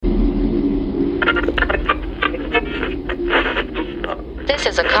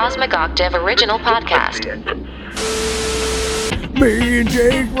is a Cosmic Octave original podcast. Me and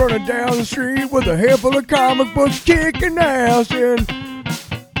Jake running down the street with a handful of comic books, kicking ass and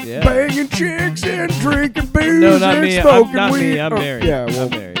banging chicks and drinking booze No, not and me. smoking Not weed. me. I'm married. Yeah, I'm well,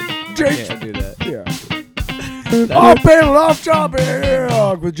 married. Jake. Can't do that. Yeah. Off panel, off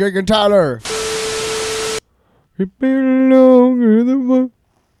topic with Jake and Tyler. It's been longer than what?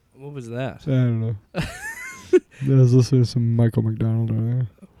 What was that? I don't know. I was listening to some Michael McDonald over there.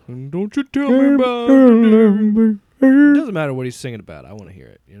 Don't you tell me about it. It doesn't matter what he's singing about. I want to hear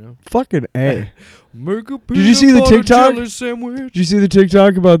it, you know? Fucking A. Did you see the TikTok? Did you see the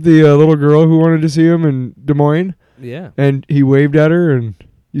TikTok about the little girl who wanted to see him in Des Moines? Yeah. And he waved at her, and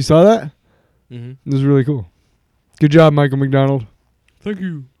you saw that? Mm-hmm. It was really cool. Good job, Michael McDonald. Thank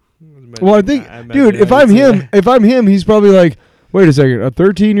you. Well, I think, dude, if I'm him, he's probably like, wait a second, a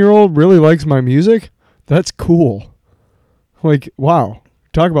 13-year-old really likes my music? That's cool. Like, wow.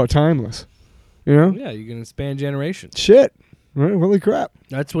 Talk about timeless. You know? Yeah, you can span generations. Shit. Right? Holy crap.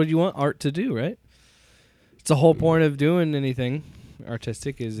 That's what you want art to do, right? It's the whole point of doing anything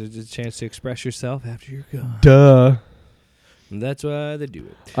artistic is a chance to express yourself after you're gone. Duh. And that's why they do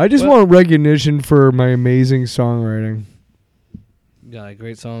it. I just want recognition for my amazing songwriting. Yeah, like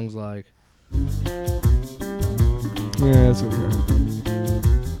great songs like... Yeah, that's okay.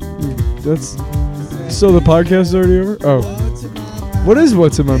 That's... So the podcast is already over? Oh. What is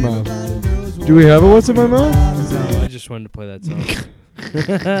What's in My Mouth? Do we have a What's in My Mouth? No, I just wanted to play that song.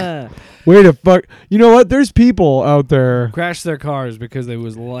 Wait a fuck. You know what? There's people out there. Crash their cars because they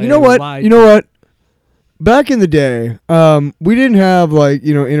was lied. You know what? You know what? Back in the day, we didn't have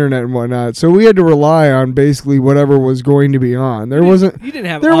internet and whatnot, so we had to rely on basically whatever was going to be on. There wasn't. You didn't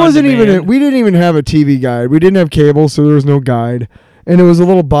have. There wasn't even. We didn't even have a TV guide. We didn't have cable, so there was no guide, and it was a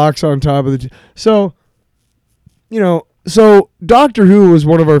little box on top of the. So Doctor Who was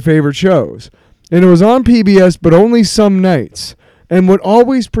one of our favorite shows, and it was on PBS, but only some nights. And what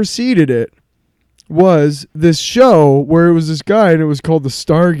always preceded it was this show where it was this guy, and it was called The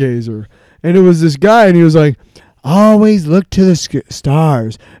Stargazer. And it was this guy, and he was like, always look to the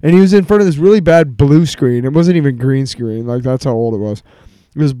stars. And he was in front of this really bad blue screen. It wasn't even green screen. Like, that's how old it was.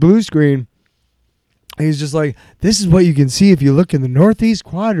 It was blue screen. And he's just like, this is what you can see if you look in the northeast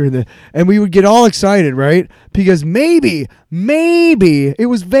quadrant. And we would get all excited, right? Because maybe it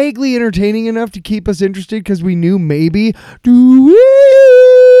was vaguely entertaining enough to keep us interested because we knew maybe.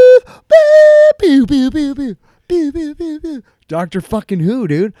 Dr. fucking Who,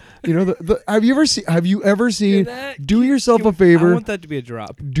 dude. You know, have you ever seen do yourself a favor. I want that to be a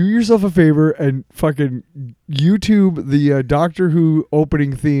drop. Do yourself a favor and fucking YouTube the Doctor Who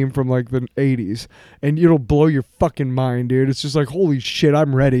opening theme from like the 80s, and it'll blow your fucking mind, dude. It's just like, holy shit,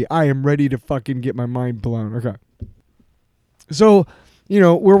 I'm ready. I am ready to fucking get my mind blown. Okay. So,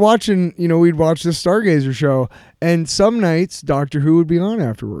 we're watching, we'd watch this Stargazer show, and some nights Doctor Who would be on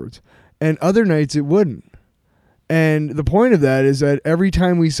afterwards, and other nights it wouldn't. And the point of that is that every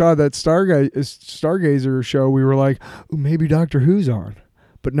time we saw that Stargazer show, we were like, ooh, maybe Doctor Who's on.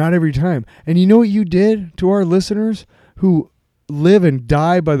 But not every time. And you know what you did to our listeners who live and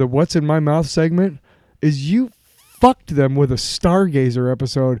die by the What's in My Mouth segment? Is you fucked them with a Stargazer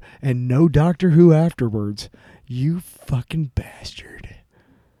episode and no Doctor Who afterwards. You fucking bastard.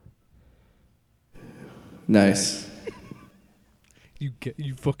 Nice. You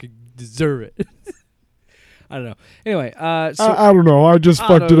fucking deserve it. I don't know. Anyway, so I don't know. I just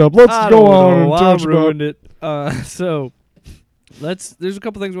fucked it up. Let's go on and talk about it. So there's a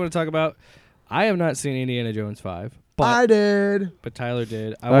couple things we want to talk about. I have not seen Indiana Jones 5. But I did. But Tyler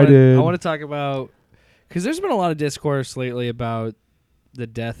did. I did. I want to talk about, because there's been a lot of discourse lately about the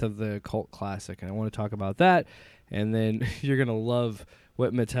death of the cult classic, and I want to talk about that. And then you're gonna love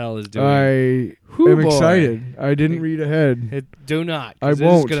what Mattel is doing. I am excited. I didn't read ahead. Do not. I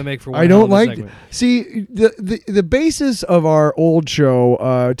won't. Gonna make for one I don't like. segment. See, the basis of our old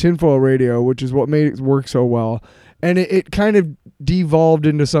show, Tinfoil Radio, which is what made it work so well, and it kind of devolved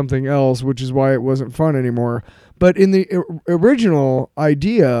into something else, which is why it wasn't fun anymore. But in the original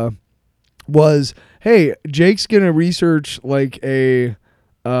idea was, hey, Jake's gonna research like a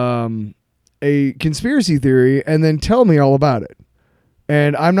conspiracy theory and then tell me all about it.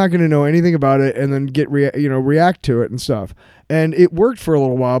 And I'm not going to know anything about it and then react to it and stuff. And it worked for a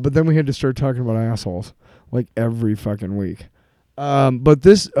little while, but then we had to start talking about assholes like every fucking week. But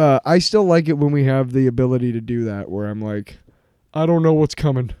this, I still like it when we have the ability to do that, where I'm like, I don't know what's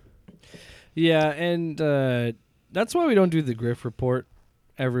coming. Yeah, and that's why we don't do the Griff Report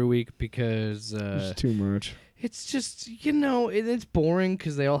every week, because it's too much. It's just, it's boring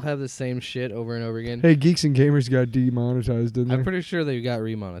because they all have the same shit over and over again. Hey, Geeks and Gamers got demonetized, didn't they? I'm pretty sure they got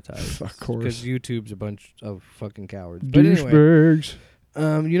remonetized. Of course. Because YouTube's a bunch of fucking cowards. But anyway, Douchebags.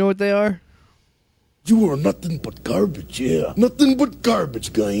 you know what they are? You are nothing but garbage, yeah. Nothing but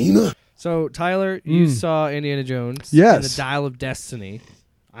garbage, guy. So, Tyler, you saw Indiana Jones. Yes. And the Dial of Destiny.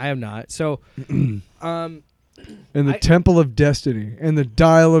 I have not. So, And the Temple of Destiny. And the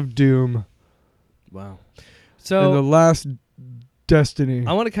Dial of Doom. Wow. And the So, Last Destiny.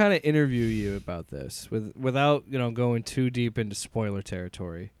 I want to kind of interview you about this without, going too deep into spoiler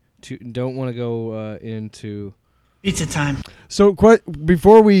territory. Don't want to go into... Pizza time. So,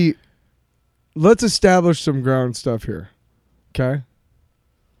 before let's establish some ground stuff here. Okay?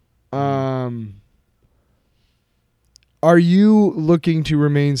 Are you looking to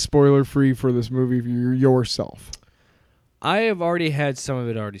remain spoiler-free for this movie yourself? I have already had some of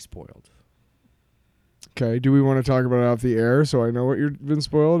it already spoiled. Okay. Do we want to talk about it off the air so I know what you've been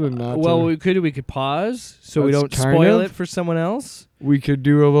spoiled and not? Well, we could pause so we That's don't kind spoil of- it for someone else. we could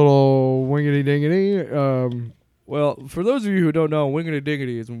do a little wingity dingity. Well, for those of you who don't know, wingity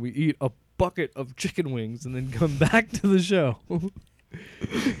diggity is when we eat a bucket of chicken wings and then come back to the show.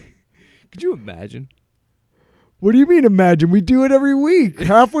 Could you imagine? What do you mean? Imagine we do it every week,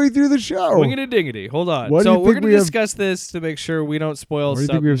 halfway through the show. Wingity diggity. Hold on. Why do So you we're think going we to have- discuss this to make sure we don't spoil Why do you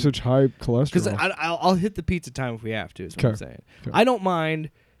stuff. think we have such high Because cholesterol? I'll hit the pizza time if we have to, is what I'm Okay. saying. Okay. I don't mind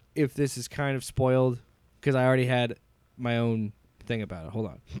if this is kind of spoiled because I already had my own thing about it. Hold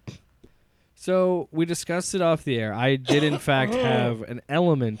on. So we discussed it off the air. I did, in fact, have an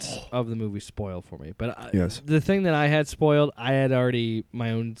element of the movie spoiled for me. But Yes. the thing that I had spoiled, I had already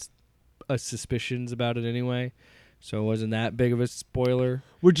my own suspicions about it anyway. So it wasn't that big of a spoiler.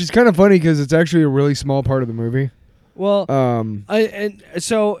 Which is kind of funny because it's actually a really small part of the movie. Well, and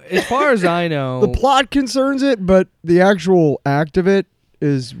so as far as I know, The plot concerns it, but the actual act of it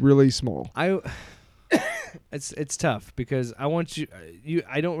is really small. it's tough because I want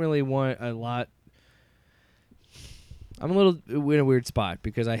I don't really want a lot. I'm a little in a weird spot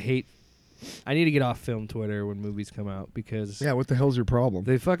because I need to get off film Twitter when movies come out because Yeah, what the hell's your problem?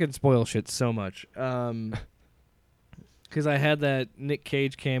 they fucking spoil shit so much. Because I had that Nick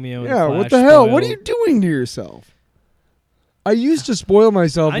Cage cameo. Yeah, in what Flash the hell? What are spoiled. you doing to yourself? I used to spoil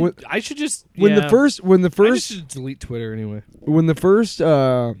myself I should just when yeah, the first I just should delete Twitter anyway.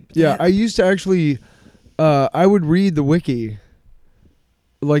 I used to actually I would read the wiki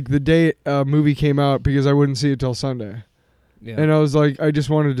like the day a movie came out because I wouldn't see it till Sunday. Yeah. And I was like, I just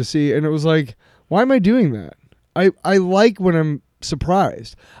wanted to see, and it was like, why am I doing that? I like when I'm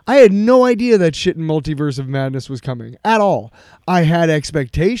surprised. I had no idea that shit in Multiverse of Madness was coming at all. I had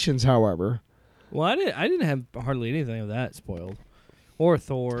expectations, however. Well, I didn't have hardly anything of that spoiled, or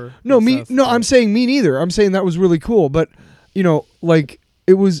Thor. No, and me. stuff, No, but- I'm saying me neither. I'm saying that was really cool, but like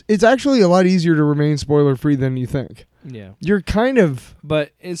it's actually a lot easier to remain spoiler free than you think. Yeah, You're kind of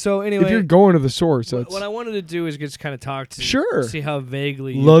but and so anyway, if you're going to the source. what I wanted to do is just kind of talk to Sure. see how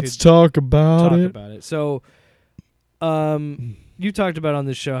vaguely you Let's could talk about talk it. about it. So, you talked about on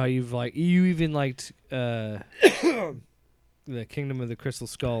this show how you even liked the Kingdom of the Crystal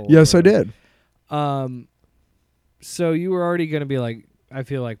Skull. Yes, I did. So you were already going to be like, I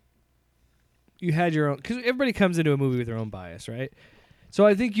feel like you had your own, because everybody comes into a movie with their own bias, right? So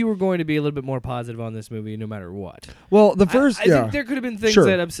I think you were going to be a little bit more positive on this movie no matter what. Well, the first, I think there could have been things Sure.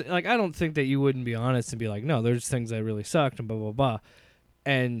 that, like, I don't think that you wouldn't be honest and be like, no, there's things that really sucked and blah, blah, blah.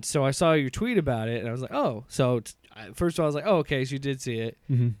 And so I saw your tweet about it and I was like, oh. So first of all, I was like, oh, okay, so you did see it.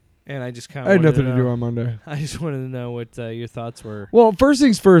 Mhm. And I just kind I of had nothing to do on Monday. I just wanted to know what your thoughts were. Well, first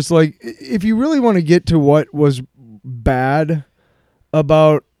things first, like if you really want to get to what was bad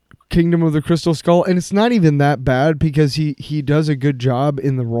about Kingdom of the Crystal Skull, and it's not even that bad because he does a good job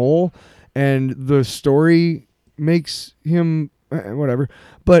in the role and the story makes him whatever.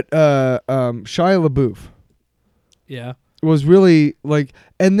 But Shia LaBeouf Yeah. was really like,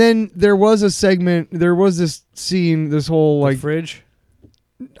 and then there was a segment, there was this scene, this whole The like fridge.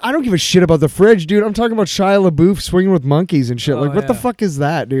 I don't give a shit about the fridge, dude. I'm talking about Shia LaBeouf swinging with monkeys and shit. Oh, Like, what the yeah. fuck is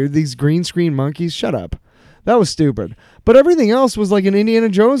that, dude? These green screen monkeys? Shut up. That was stupid. But everything else was like an Indiana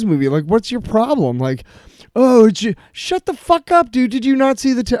Jones movie. Like, what's your problem? Like, oh, shut the fuck up, dude. Did you not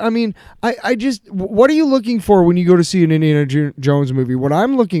see the... I mean, I just... What are you looking for when you go to see an Indiana Jones movie? What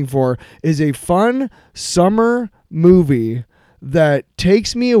I'm looking for is a fun summer movie that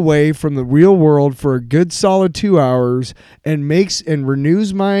takes me away from the real world for a good solid 2 hours and makes and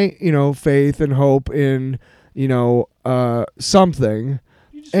renews my, faith and hope in, something.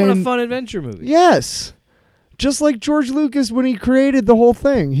 You just want a And- fun adventure movie. Yes. Just like George Lucas when he created the whole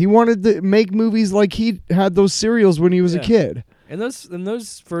thing. He wanted to make movies like he had those serials when he was a kid. And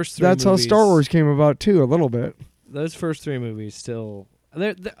those first three That's movies, how Star Wars came about too, a little bit. Those first three movies still...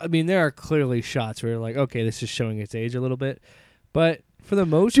 I mean, there are clearly shots where you're like, okay, this is showing its age a little bit. But for the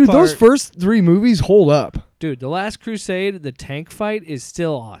most part... Dude, those first three movies hold up. Dude, The Last Crusade, the tank fight is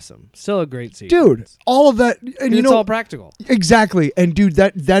still awesome. Still a great sequence. Dude, all of that... And it's all practical. Exactly. And dude,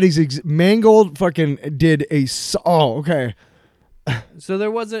 that is... Mangold fucking did a... Oh, okay. So there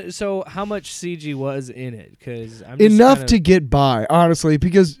wasn't... So how much CG was in it? Because enough to get by, honestly,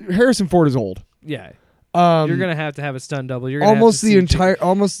 because Harrison Ford is old. Yeah. You're gonna have to have a stunt double. You're gonna almost have to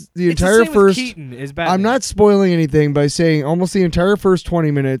the entire first. Keaton is Batman. I'm not spoiling anything by saying almost the entire first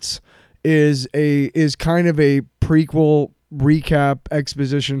 20 minutes is kind of a prequel recap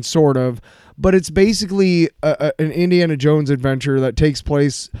exposition, sort of, but it's basically an Indiana Jones adventure that takes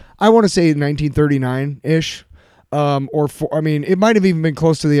place. I want to say 1939 ish, I mean, it might have even been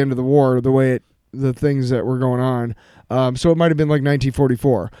close to the end of the war. The things that were going on, so it might have been like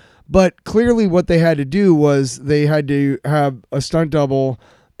 1944. But clearly what they had to do was they had to have a stunt double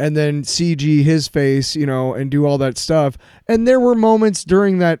and then CG his face, and do all that stuff. And there were moments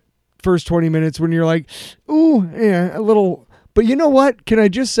during that first 20 minutes when you're like, ooh, yeah, a little. But you know what? Can I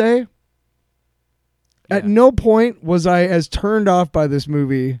just say, at no point was I as turned off by this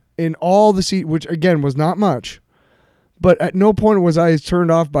movie in all the which again was not much. But at no point was I as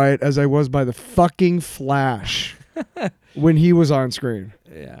turned off by it as I was by the fucking Flash when he was on screen.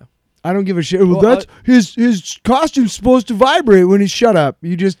 Yeah. I don't give a shit. Well, that's his costume's supposed to vibrate when he's shut up.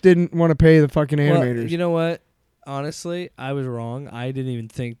 You just didn't want to pay the fucking animators. Well, you know what? Honestly, I was wrong. I didn't even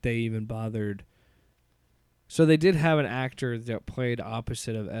think they even bothered. So they did have an actor that played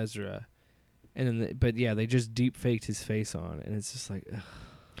opposite of Ezra, and then they just deep faked his face on, and it's just like, ugh.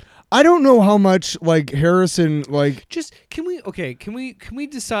 I don't know how much Harrison just can we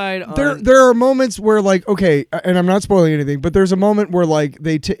decide on there are moments where and I'm not spoiling anything, but there's a moment where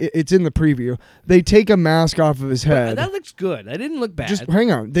it's in the preview. They take a mask off of his head. That looks good. That didn't look bad. Just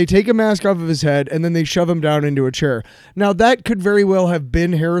hang on. They take a mask off of his head and then they shove him down into a chair. Now that could very well have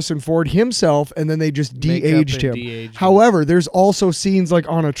been Harrison Ford himself, and then they just de-aged him. However, there's also scenes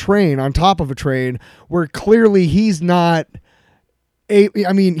on a train, on top of a train, where clearly he's not.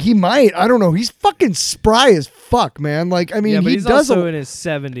 I mean, he might. I don't know. He's fucking spry as fuck, man. But he's also in his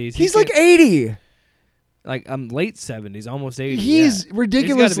 70s. He's 80. Late 70s, almost 80. He's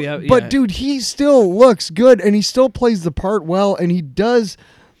ridiculous. But dude, he still looks good, and he still plays the part well, and he does.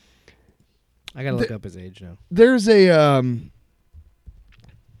 I gotta look up his age now. There's a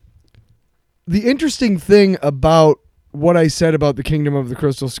the interesting thing about what I said about the Kingdom of the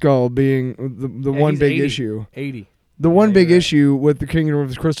Crystal Skull being the one big 80. issue. 80. The one big issue with the Kingdom of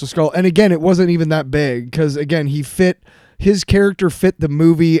the Crystal Skull, and again, it wasn't even that big because again, his character fit the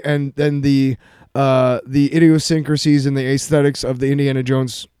movie and then the idiosyncrasies and the aesthetics of the Indiana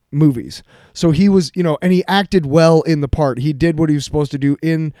Jones movies. So he was, and he acted well in the part. He did what he was supposed to do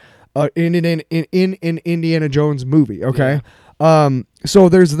in an Indiana Jones movie. Okay, so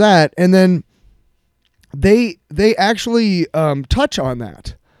there's that, and then they actually touch on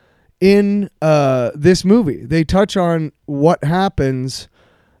that. In this movie, they touch on what happens,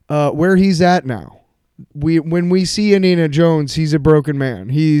 where he's at now. When we see Indiana Jones, he's a broken man.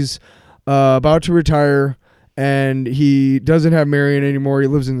 He's about to retire, and he doesn't have Marion anymore. He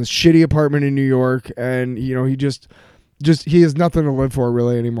lives in this shitty apartment in New York, and he just he has nothing to live for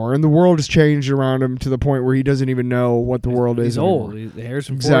really anymore. And the world has changed around him to the point where he doesn't even know what the world is anymore. He's old.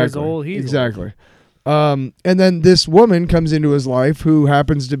 Harrison Ford is old. He's exactly. Old. And then this woman comes into his life who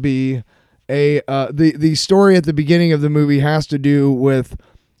happens to be the story at the beginning of the movie has to do with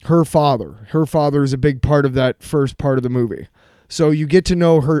her father. Her father is a big part of that first part of the movie. So you get to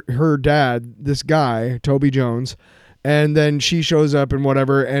know her dad, this guy, Toby Jones, and then she shows up and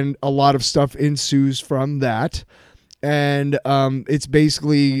whatever, and a lot of stuff ensues from that. And it's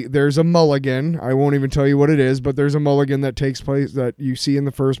basically, there's a mulligan. I won't even tell you what it is, but there's a mulligan that takes place that you see in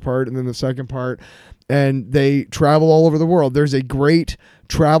the first part and then the second part. And they travel all over the world. There's a great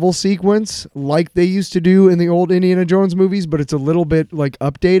travel sequence like they used to do in the old Indiana Jones movies, but it's a little bit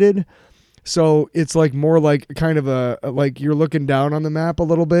updated. So it's more kind of a you're looking down on the map a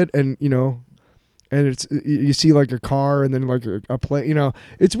little bit, and and it's you see a car and then a plane.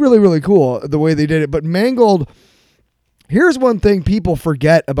 It's really, really cool the way they did it. But Mangold. Here's one thing people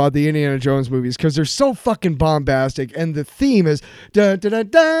forget about the Indiana Jones movies because they're so fucking bombastic, and the theme is da da da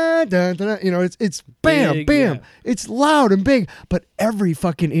da da da. It's bam big, bam. yeah. It's loud and big. But every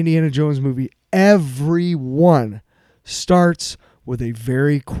fucking Indiana Jones movie, every one starts with a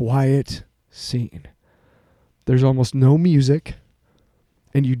very quiet scene. There's almost no music,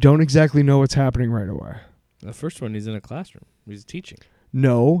 and you don't exactly know what's happening right away. The first one, he's in a classroom. He's teaching.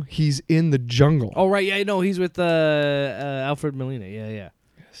 No, he's in the jungle. Oh, right. Yeah, no, he's with Alfred Molina. Yeah.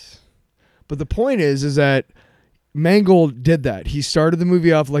 Yes. But the point is that Mangold did that. He started the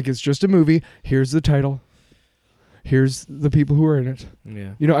movie off like it's just a movie. Here's the title. Here's the people who are in it.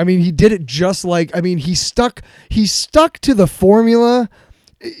 Yeah. You know, I mean, he did it just like, I mean, he stuck to the formula.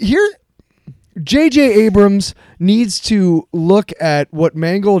 Here, J.J. Abrams needs to look at what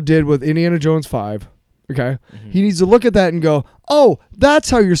Mangold did with Indiana Jones 5. Okay? Mm-hmm. He needs to look at that and go, oh, that's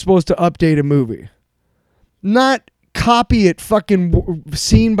how you're supposed to update a movie. Not copy it fucking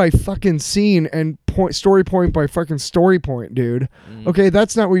scene by fucking scene and story point by fucking story point, dude. Okay,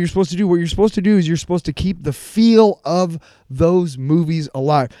 that's not what you're supposed to do. What you're supposed to do is you're supposed to keep the feel of those movies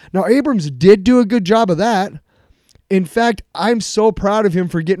alive. Now, Abrams did do a good job of that. In fact, I'm so proud of him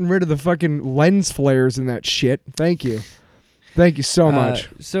for getting rid of the fucking lens flares and that shit. Thank you. Thank you so much.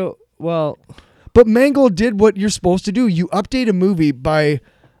 But Mangold did what you're supposed to do. You update a movie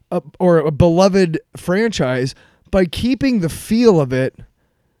or a beloved franchise by keeping the feel of it.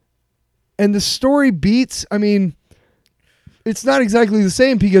 And the story beats, I mean, it's not exactly the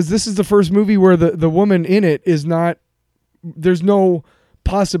same because this is the first movie where the woman in it is not, there's no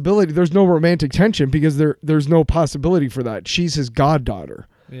possibility, there's no romantic tension because there's no possibility for that. She's his goddaughter.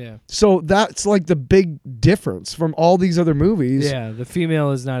 Yeah. So that's like the big difference from all these other movies. Yeah, the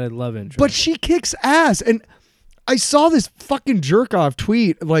female is not a love interest. But she kicks ass. And I saw this fucking jerk off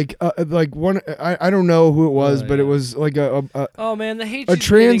tweet, like one, I don't know who it was, but it was like oh man, the hate a she's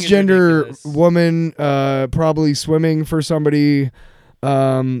getting is transgender ridiculous. woman, probably swimming for somebody.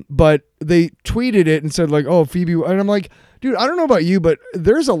 But they tweeted it and said like, oh, Phoebe. And I'm like, dude, I don't know about you, but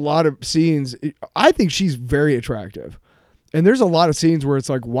there's a lot of scenes. I think she's very attractive. And there's a lot of scenes where it's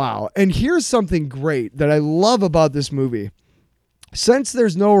like, wow. And here's something great that I love about this movie. Since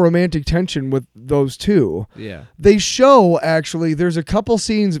there's no romantic tension with those two, they show actually there's a couple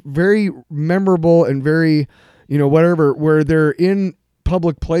scenes very memorable and very, whatever, where they're in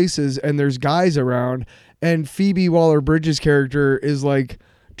public places and there's guys around and Phoebe Waller-Bridges' character is like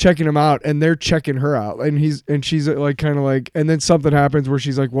checking him out and they're checking her out and she's like kind of like, and then something happens where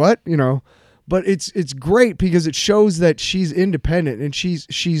she's like, what? But it's great because it shows that she's independent and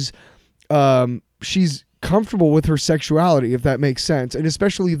she's comfortable with her sexuality, if that makes sense. And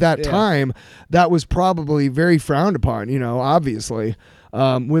especially that time, that was probably very frowned upon, obviously.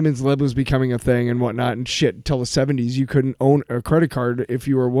 Women's lib was becoming a thing and whatnot and shit. Until the 70s, you couldn't own a credit card if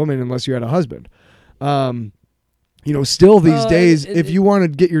you were a woman unless you had a husband. Still these days, if you want to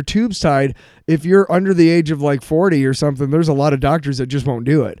get your tubes tied, if you're under the age of like 40 or something, there's a lot of doctors that just won't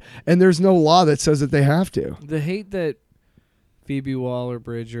do it. And there's no law that says that they have to. The hate that Phoebe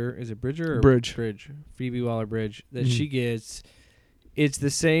Waller-Bridge, is it Bridger or Bridge? Phoebe Waller-Bridge, that she gets, it's the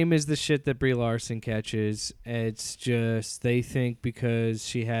same as the shit that Brie Larson catches. It's just they think because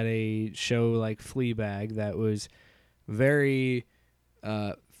she had a show like Fleabag that was very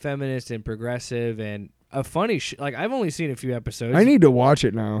feminist and progressive and a funny like I've only seen a few episodes. I need to watch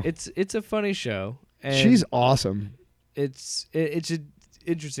it now. It's a funny show. And she's awesome. It's an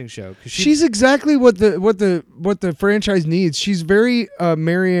interesting show. She's exactly what the franchise needs. She's very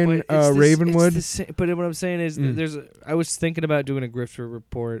Marion Ravenwood. But what I'm saying is, I was thinking about doing a Grifter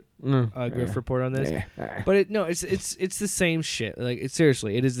report, report on this. But it's the same shit. Like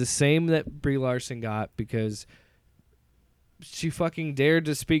seriously, it is the same that Brie Larson got because she fucking dared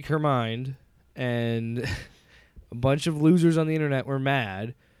to speak her mind, and a bunch of losers on the internet were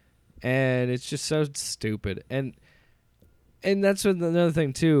mad, and it's just so stupid. And that's another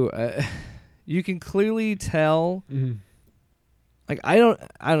thing too. You can clearly tell. Like I don't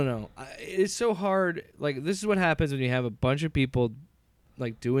know. It's so hard. Like this is what happens when you have a bunch of people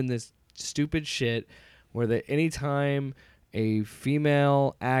like doing this stupid shit, where anytime a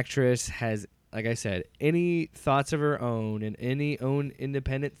female actress has, like I said, any thoughts of her own and any own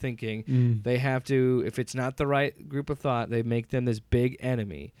independent thinking, they have to. If it's not the right group of thought, they make them this big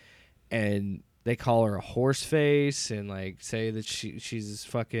enemy, and they call her a horse face and like say that she's this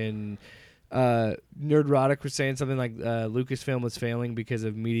fucking Nerdrotic was saying something like Lucasfilm was failing because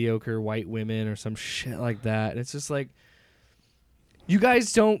of mediocre white women or some shit like that. And it's just like, you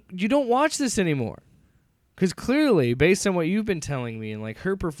guys don't watch this anymore. Because clearly, based on what you've been telling me and like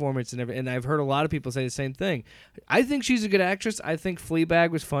her performance and everything, and I've heard a lot of people say the same thing. I think she's a good actress. I think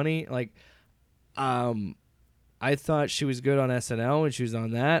Fleabag was funny. Like, I thought she was good on SNL when she was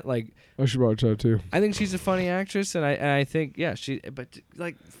on that. Like, I should watch that too. I think she's a funny actress, and I think but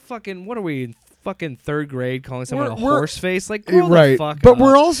like fucking what are we in fucking third grade calling someone a horse face? Like, grow the fuck but up.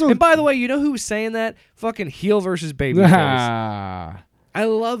 we're also. And by the way, you know who was saying that? Fucking heel versus baby face. I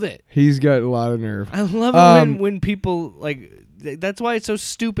love it. He's got a lot of nerve. I love it when people like. That's why it's so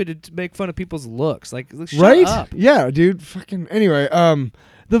stupid to make fun of people's looks. Like, shut up. Yeah, dude. Fucking. Anyway,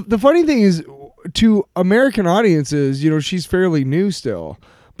 the funny thing is, to American audiences, she's fairly new still,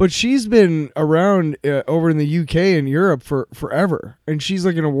 but she's been around over in the UK and Europe for forever, and she's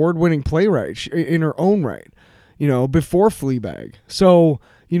like an award-winning playwright in her own right. Before Fleabag. So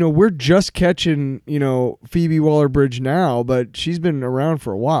we're just catching Phoebe Waller-Bridge now, but she's been around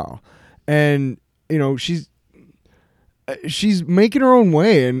for a while, and she's making her own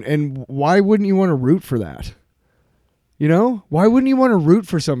way, and why wouldn't you want to root for that? Why wouldn't you want to root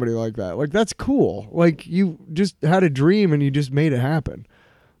for somebody like that? Like, that's cool. Like, you just had a dream and you just made it happen.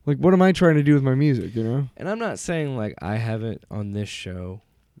 Like, what am I trying to do with my music, And I'm not saying, like, I haven't on this show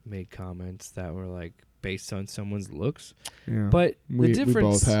made comments that were, like, based on someone's looks. Yeah. But we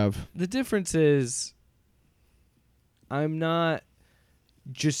both have. The difference is I'm not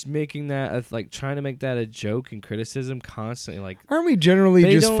just making that like trying to make that a joke and criticism constantly. Like, aren't we generally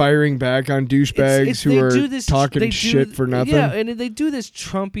just firing back on douchebags who are talking shit for nothing? Yeah, and they do this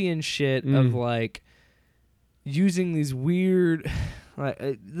Trumpian shit of like using these weird. Like,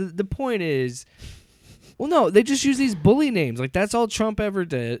 the point is, well, no, they just use these bully names. Like, that's all Trump ever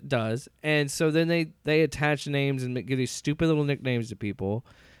does, and so then they attach names and give these stupid little nicknames to people,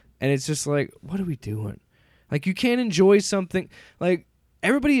 and it's just like, what are we doing? Like, you can't enjoy something like.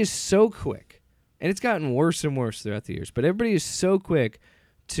 Everybody is so quick, and it's gotten worse and worse throughout the years, but everybody is so quick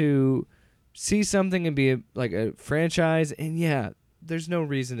to see something and be a franchise, and yeah, there's no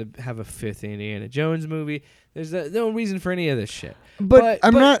reason to have a fifth Indiana Jones movie. There's no reason for any of this shit. But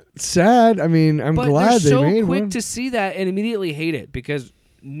I'm not sad. I mean, I'm glad they made one. They're so quick to see that and immediately hate it because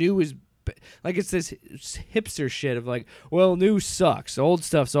new is... Like, it's this hipster shit of like, well, new sucks. Old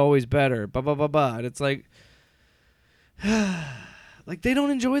stuff's always better. Blah, blah, blah, blah. And it's like... Like, they don't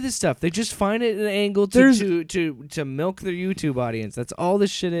enjoy this stuff. They just find it an angle to milk their YouTube audience. That's all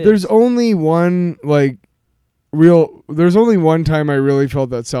this shit is. There's only one there's only one time I really felt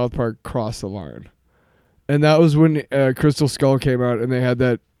that South Park crossed the line. And that was when Crystal Skull came out and they had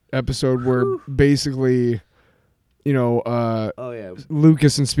that episode where basically,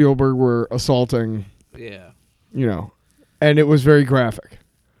 Lucas and Spielberg were assaulting. Yeah. And it was very graphic.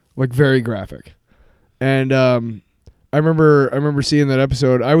 Like, very graphic. And I remember seeing that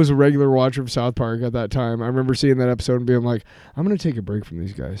episode. I was a regular watcher of South Park at that time. I remember seeing that episode and being like, I'm going to take a break from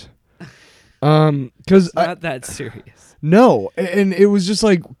these guys. Cuz it's not that serious. No, and it was just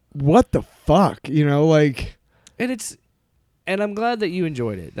like, what the fuck, like, and I'm glad that you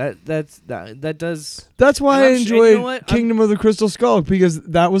enjoyed it. That's why I enjoyed Kingdom of the Crystal Skull, because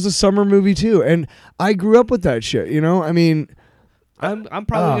that was a summer movie too, and I grew up with that shit, I mean, I'm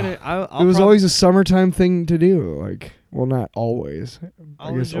probably gonna. It was always a summertime thing to do. Like, well, not always.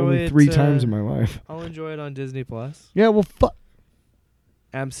 I guess only 3 times in my life. I'll enjoy it on Disney Plus. Yeah, well, fuck.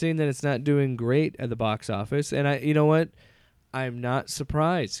 I'm seeing that it's not doing great at the box office, and you know what? I'm not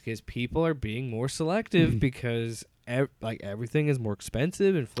surprised because people are being more selective because everything is more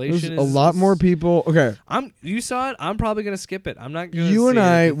expensive. Inflation There's a lot more people. Okay, you saw it. I'm probably gonna skip it. I'm not gonna. You and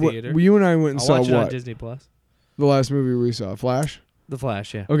I went and saw watch it what? on Disney Plus. The last movie we saw, Flash. The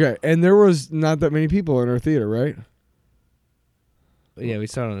Flash, yeah. Okay, and there was not that many people in our theater, right? Yeah, we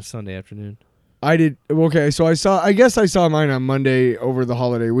saw it on a Sunday afternoon. I did. Okay, so I guess I saw mine on Monday over the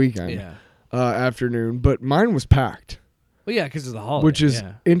holiday weekend. Yeah. Afternoon, but mine was packed. Well, yeah, because of the holiday. Which is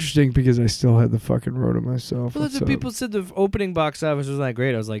interesting because I still had the fucking road to myself. Well, that's what people said. The opening box office was not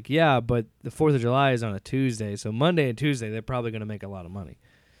great. I was like, yeah, but the 4th of July is on a Tuesday, so Monday and Tuesday they're probably going to make a lot of money.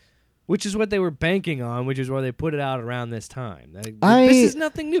 Which is what they were banking on, which is why they put it out around this time. This is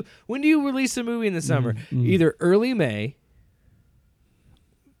nothing new. When do you release a movie in the summer? Either early May.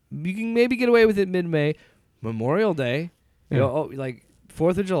 You can maybe get away with it mid-May. Memorial Day. Yeah. Like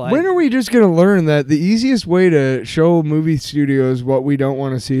 4th of July. When are we just going to learn that the easiest way to show movie studios what we don't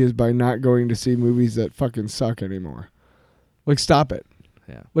want to see is by not going to see movies that fucking suck anymore? Like, stop it.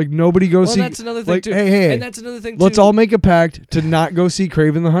 Yeah. Like, nobody goes see... Well, that's another thing, too. Hey. And that's another thing, too. Let's all make a pact to not go see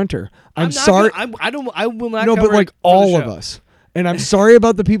Kraven the Hunter. I'm sorry. I will not No, cover but, like, it for all the of show. us. And I'm sorry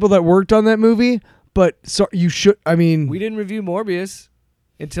about the people that worked on that movie, but you should... I mean... We didn't review Morbius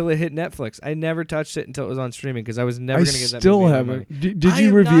until it hit Netflix. I never touched it until it was on streaming because I was never going to get that movie. I still haven't. Did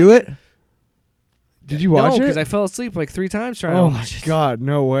you review it? Did you watch No, it? because I fell asleep like 3 times trying to Oh my watch it. god,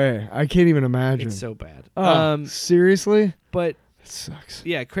 no way! I can't even imagine. It's so bad. Seriously? But It sucks.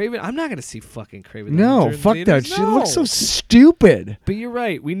 yeah, Craven. I'm not gonna see fucking Craven. the No, Hunter in fuck theaters. that shit. It looks so No. stupid. But you're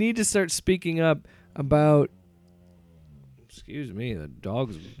right. We need to start speaking up about. Excuse me, the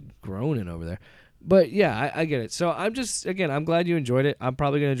dog's groaning over there. But yeah, I get it. So I'm just I'm glad you enjoyed it. I'm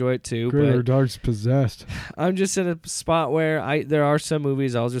probably gonna enjoy it too. Great, our But dog's possessed. I'm just in a spot where there are some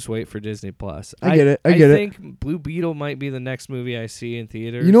movies I'll just wait for Disney Plus. I get it. I get it. think Blue Beetle might be the next movie I see in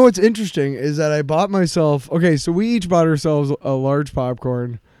theaters. You know what's interesting is that I bought myself. Okay, so we each bought ourselves a large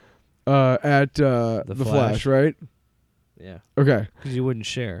popcorn at the Flash, right? Yeah, Okay. because you wouldn't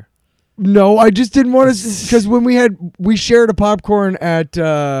share. No, I just didn't want to because when we shared a popcorn at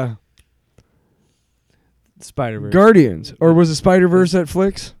Spider-Verse. Guardians, or was it Spider-Verse at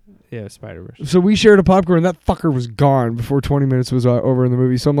Flicks? Yeah, Spider-Verse. So we shared a popcorn. That fucker was gone before 20 minutes was over in the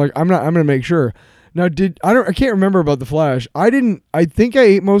movie. So I'm like, I'm gonna make sure. Now, I can't remember about the Flash. I think I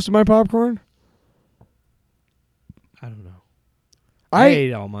ate most of my popcorn. I don't know. I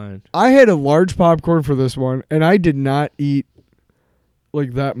ate all mine. I had a large popcorn for this one, and I did not eat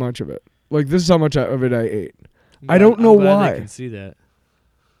like that much of it. Like this is how much of it I ate. I don't know I'm glad why. I can see that.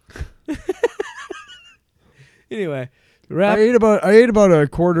 Anyway, wrap. I ate about a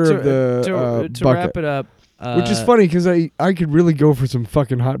quarter of the to bucket, wrap it up. which is funny because I could really go for some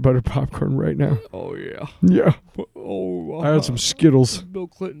fucking hot butter popcorn right now. Oh yeah. Yeah, Oh. I had some Skittles. Bill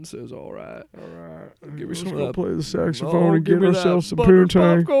Clinton says, "All right, all right. Give me Let's some of go that. play the saxophone and give get me ourselves that some buttered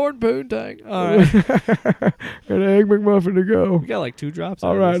poontang popcorn poontang. All right. and an egg McMuffin to go. We got like 2 drops.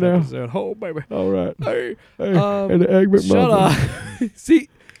 All out right of now. this episode. Oh baby. All right, Hey. hey, and an egg McMuffin. Shut up. See.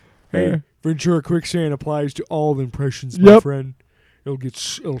 Hey, Ventura Quicksand applies to all impressions, Yep. friend.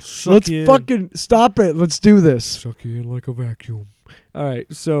 It'll suck let's fucking stop it. Let's do this. suck you in like a vacuum. All right,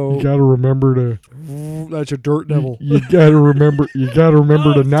 so You gotta remember to. that's a dirt devil. You gotta remember. You gotta remember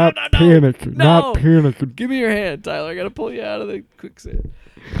No, to not no, no, panic. no. Not panic. Give me your hand, Tyler. I gotta pull you out of the quicksand.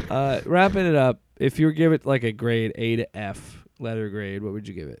 Wrapping it up, if you were give it like a grade A to F, letter grade, what would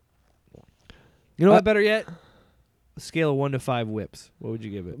you give it? You know what? Better yet, a scale of 1 to 5 whips. What would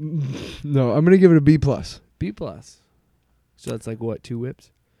you give it? No, I'm gonna give it a B plus. B plus. So that's like what? 2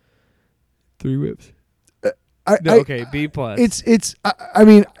 whips? 3 whips? Okay, B plus. It's. I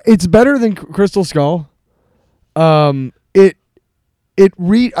mean, it's better than Crystal Skull. I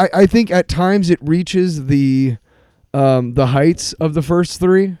think at times it reaches the heights of the first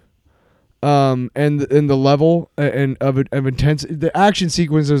 3. And the level and of intense. The action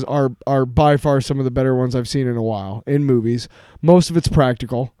sequences are by far some of the better ones I've seen in a while in movies. Most of it's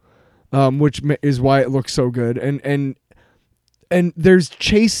practical, which is why it looks so good. And there's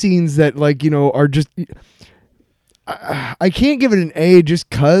chase scenes that are just. I can't give it an A just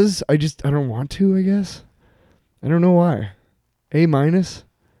cause I don't want to. I guess I don't know why. A minus.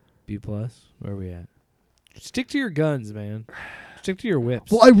 B plus. Where are we at? Stick to your guns, man. Stick to your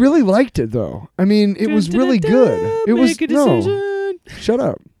whips. Well, I really liked it though. I mean, it was really good. It was Make a decision. Shut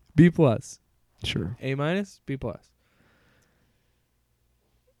up. B plus. Sure. A minus. B plus.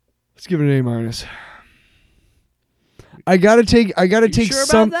 Let's give it an A minus. I gotta take sure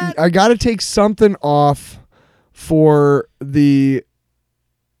about that? I gotta take something off for the.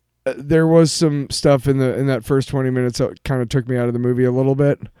 There was some stuff in that first 20 minutes that kind of took me out of the movie a little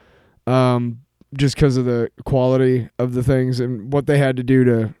bit, just because of the quality of the things and what they had to do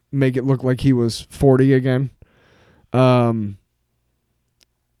to make it look like he was 40 again.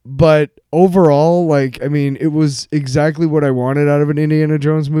 But overall, it was exactly what I wanted out of an Indiana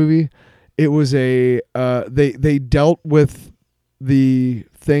Jones movie. It was they dealt with the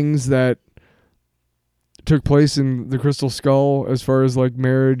things that took place in the Crystal Skull as far as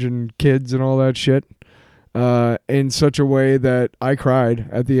marriage and kids and all that shit, in such a way that I cried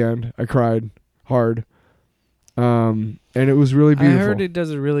at the end. I cried hard. And it was really beautiful. I heard it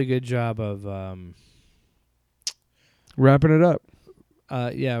does a really good job of wrapping it up.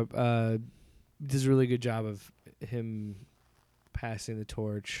 Does a really good job of him passing the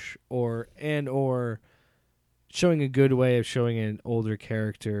torch or showing a good way of showing an older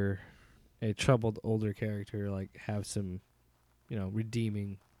character, a troubled older character, have some,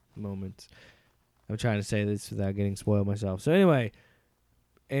 redeeming moments. I'm trying to say this without getting spoiled myself. So anyway,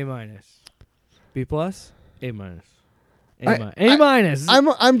 A minus, B plus, A minus, A minus.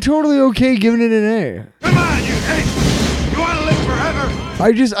 I'm totally okay giving it an A. Come on, you hate! You want to live forever?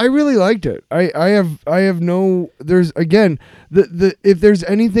 I really liked it. I have no. There's again the if there's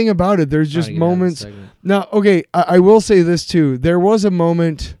anything about it, there's just moments. Now, okay, I will say this too. There was a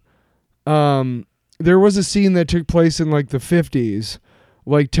moment. There was a scene that took place in the 50s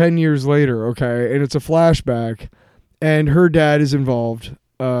like 10 years later, okay? And it's a flashback, and her dad is involved.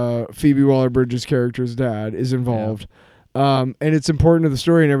 Phoebe Waller-Bridge's character's dad is involved. And it's important to the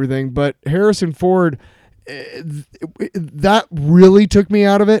story and everything, but Harrison Ford, that really took me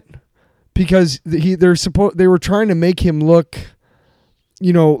out of it, because they were trying to make him look,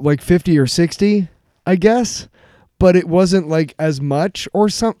 like 50 or 60, I guess, but it wasn't like as much or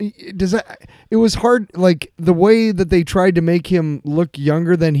something. It was hard, like the way that they tried to make him look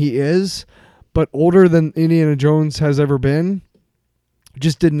younger than he is, but older than Indiana Jones has ever been,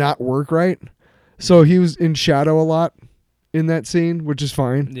 just did not work right. So he was in shadow a lot in that scene, which is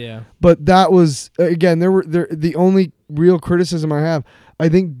fine. Yeah. But that was, again, the only real criticism I have. I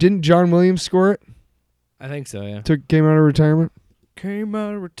think, didn't John Williams score it? I think so, yeah. Came out of retirement? Came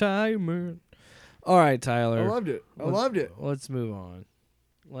out of retirement. All right, Tyler. I loved it. Let's move on.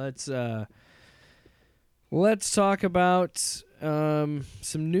 Let's talk about some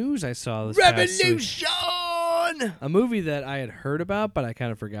news I saw this past week. A movie that I had heard about, but I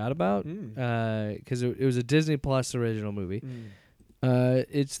kind of forgot about, because it was a Disney Plus original movie.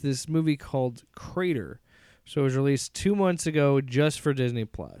 It's this movie called Crater. So it was released 2 months ago just for Disney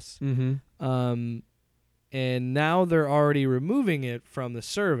Plus. And now they're already removing it from the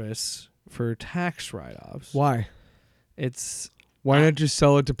service for tax write-offs. Why? Why not just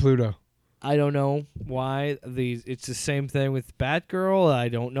sell it to Pluto? I don't know why. It's the same thing with Batgirl. I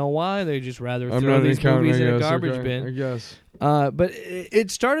don't know why. They just rather throw these movies in a garbage bin. I guess. But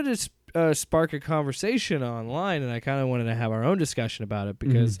it started to spark a conversation online, and I kind of wanted to have our own discussion about it,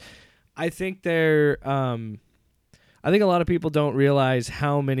 because I think I think a lot of people don't realize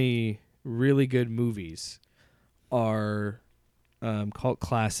how many really good movies are cult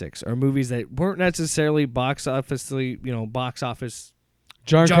classics, or movies that weren't necessarily box office.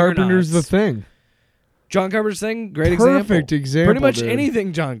 John Carpenter's The Thing. John Carpenter's Thing, great example. Perfect example. Pretty much dude.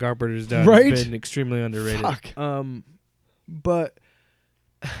 anything John Carpenter's done has been extremely underrated. Fuck. But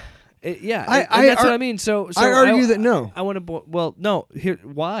that's what I mean. So I argue that no. I want to. No.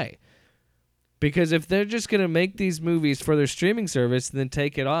 Why? Because if they're just gonna make these movies for their streaming service and then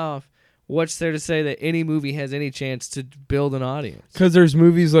take it off, what's there to say that any movie has any chance to build an audience? Because there's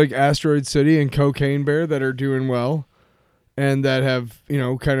movies like Asteroid City and Cocaine Bear that are doing well, and that have,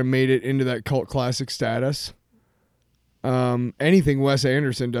 kind of made it into that cult classic status. Anything Wes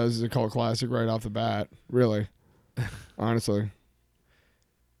Anderson does is a cult classic right off the bat, really. Honestly.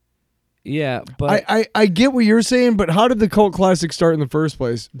 Yeah, but I get what you're saying, but how did the cult classic start in the first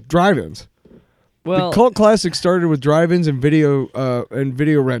place? Drive-ins. Well, the cult classic started with drive-ins and video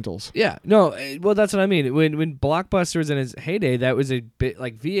rentals. Yeah, no, well, that's what I mean. When Blockbuster was in its heyday, that was a bit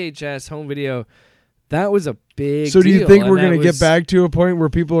like VHS home video. That was a big So do you deal, think we're going to get back to a point where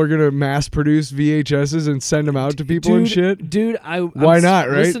people are going to mass produce VHSs and send them out to people and shit? Dude, why not,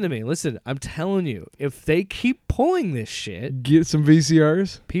 right? Listen to me. Listen, I'm telling you, if they keep pulling this shit, get some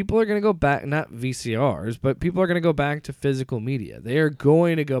VCRs. People are going to go back, not VCRs, but people are going to go back to physical media. They are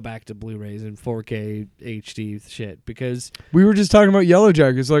going to go back to Blu-rays and 4K HD shit, because we were just talking about Yellow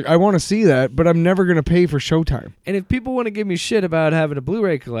Jackets. Like, I want to see that, but I'm never going to pay for Showtime. And if people want to give me shit about having a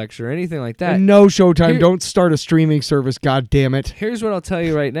Blu-ray collection or anything like that, no Showtime. Don't start a streaming service. God damn it. Here's what I'll tell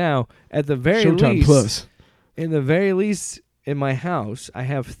you right now. At the very Showtime least, Plus. In the very least, in my house, I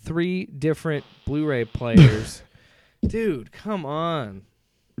have 3 different Blu-ray players. Dude, come on.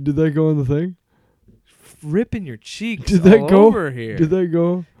 Did that go on the thing? Ripping your cheeks Did that go over here. Did that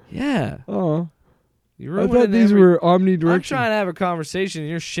go? Yeah. Oh. I thought these were omnidirectional. I'm trying to have a conversation and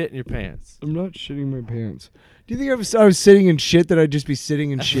you're shitting your pants. I'm not shitting my pants. Do you think if I was sitting in shit that I'd just be sitting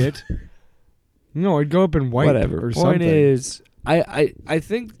in shit? No, I'd go up and wipe or something. Point is, I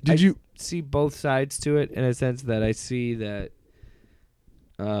think you see both sides to it, in a sense that I see that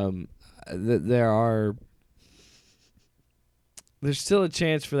there's still a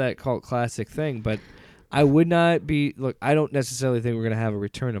chance for that cult classic thing, but I would not be... Look, I don't necessarily think we're going to have a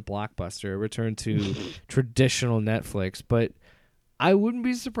return to Blockbuster, a return to traditional Netflix, but I wouldn't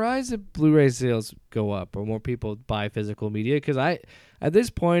be surprised if Blu-ray sales go up or more people buy physical media, because at this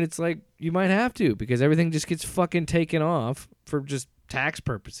point, it's like you might have to, because everything just gets fucking taken off for just tax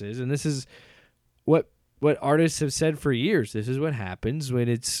purposes, and this is what artists have said for years. This is what happens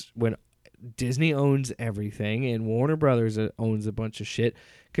when Disney owns everything and Warner Brothers owns a bunch of shit,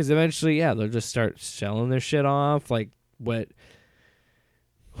 because eventually, they'll just start selling their shit off. Like,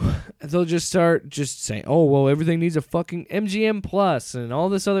 they'll just start just saying, oh, well, everything needs a fucking MGM Plus and all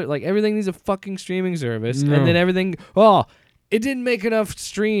this other, like, everything needs a fucking streaming service. No. And then everything, it didn't make enough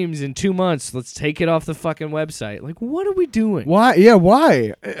streams in 2 months. Let's take it off the fucking website. Like, what are we doing? Why? Yeah,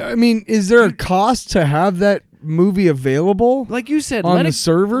 why? I mean, is there a cost to have that movie available Like you said, on let the it,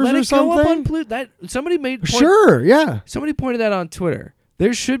 servers let or it go up on something? Pluto. That somebody made Sure, yeah. Somebody pointed that on Twitter.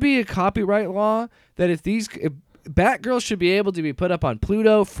 There should be a copyright law that if Batgirl should be able to be put up on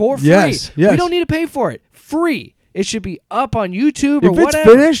Pluto for free. Yes. We don't need to pay for it. Free. It should be up on YouTube or If it's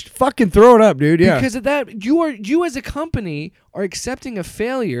whatever. finished, fucking throw it up, dude. Yeah. Because of that, you as a company are accepting a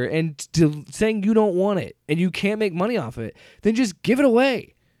failure and saying you don't want it and you can't make money off it. Then just give it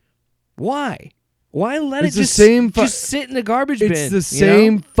away. Why? Why let It's it the just same just sit in the garbage bin? It's the you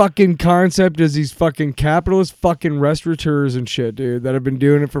same know? fucking concept as these fucking capitalist fucking restaurateurs and shit, dude, that have been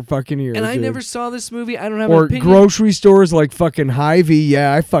doing it for fucking years. And I dude. never saw this movie. I don't have or an opinion. grocery stores like fucking Hy-Vee.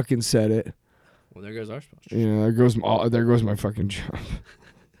 Yeah, I fucking said it. Well, there goes our sponsor. Yeah, there goes my fucking job.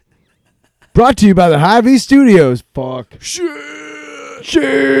 Brought to you by the Hy-Vee Studios. Fuck. Shit.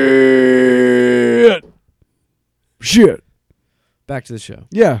 Back to the show.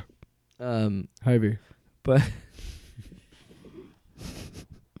 Yeah. But Hy-Vee.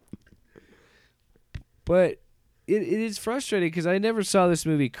 but it is frustrating because I never saw this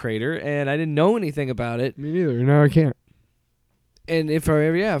movie Crater and I didn't know anything about it. Me neither. No, I can't. And if I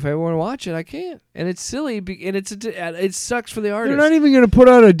ever want to watch it, I can't. And it's silly. And it sucks for the artist. They're not even going to put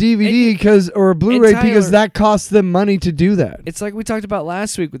out a DVD or a Blu-ray Tyler, because that costs them money to do that. It's like we talked about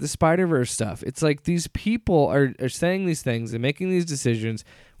last week with the Spider-Verse stuff. It's like these people are saying these things and making these decisions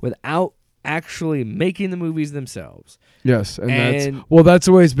without actually making the movies themselves. Yes, and that's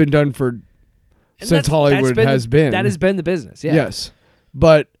the way it's been done since Hollywood has been. That has been the business. Yeah. Yes,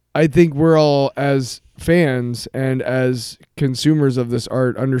 but I think we're all as fans and as consumers of this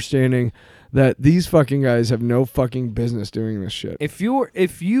art understanding that these fucking guys have no fucking business doing this shit.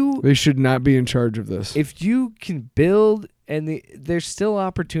 They should not be in charge of this. If you can build, and there's still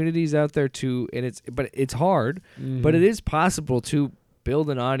opportunities out there too, but it's hard, but it is possible to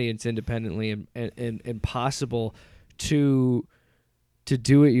build an audience independently and possible to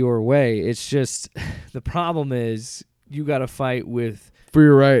do it your way. It's just the problem is you got to fight with for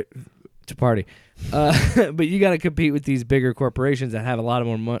your right to party. But you got to compete with these bigger corporations that have a lot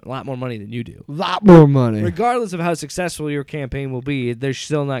more money than you do. Lot more money. Regardless of how successful your campaign will be, they're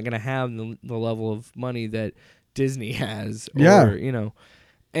still not going to have the level of money that Disney has. Or, you know,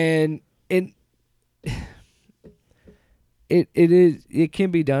 and it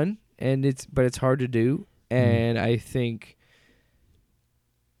can be done, but it's hard to do, and I think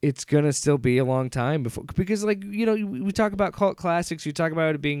it's gonna still be a long time because like, you know, we talk about cult classics, you talk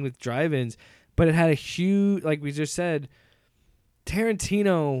about it being with drive-ins, but it had a huge, like we just said,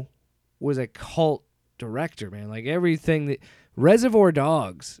 Tarantino was a cult director, man. Like everything that Reservoir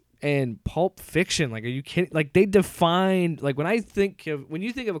Dogs and Pulp Fiction, like, are you kidding? Like they defined, like when you think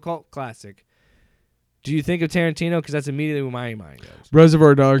of a cult classic, do you think of Tarantino? Because that's immediately where my mind goes.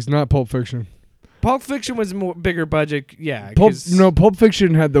 Reservoir Dogs, not Pulp Fiction. Pulp Fiction was more bigger budget, yeah. Pulp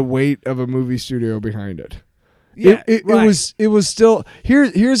Fiction had the weight of a movie studio behind it. Yeah, it right. was still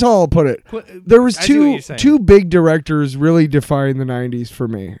here's how I'll put it. There was two big directors really defined the 90s for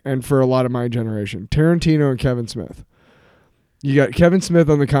me and for a lot of my generation. Tarantino and Kevin Smith. You got Kevin Smith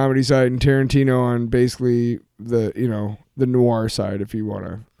on the comedy side and Tarantino on basically the noir side, if you want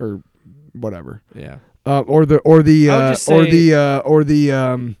to, or whatever. Yeah. Or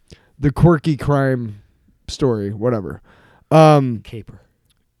the quirky crime story, whatever. Caper.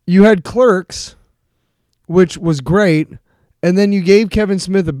 You had Clerks, which was great, and then you gave Kevin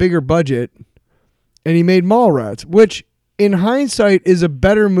Smith a bigger budget, and he made Mallrats, which in hindsight is a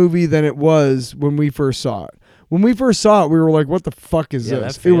better movie than it was when we first saw it. When we first saw it, we were like, what the fuck is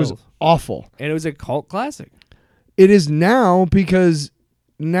this? It was awful. And it was a cult classic. It is now because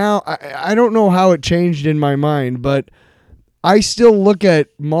now I don't know how it changed in my mind, but I still look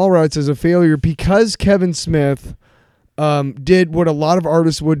at Mallrats as a failure because Kevin Smith did what a lot of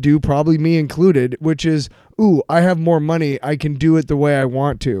artists would do, probably me included, which is, ooh, I have more money, I can do it the way I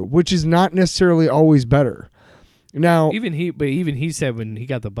want to, which is not necessarily always better. Now, even he said when he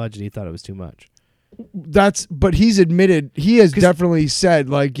got the budget, he thought it was too much. But he's admitted, he has definitely said,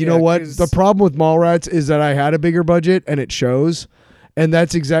 like, you know what, the problem with Mallrats is that I had a bigger budget and it shows. And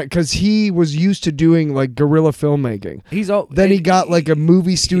that's because he was used to doing like guerrilla filmmaking. Then he got like a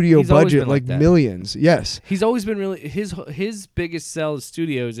movie studio budget, like millions. Yes, he's always been really his biggest sell to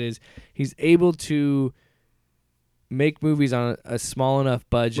studios is he's able to make movies on a small enough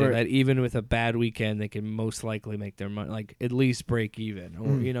budget that even with a bad weekend, they can most likely make their money, like at least break even.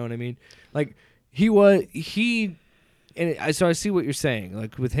 Or you know what I mean? Like so I see what you're saying,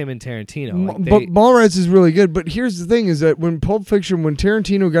 like with him and Tarantino. Like but Mallrats is really good. But here's the thing: is that when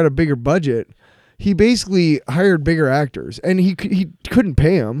Tarantino got a bigger budget, he basically hired bigger actors, and he couldn't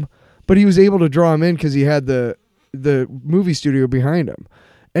pay them. but he was able to draw him in because he had the movie studio behind him,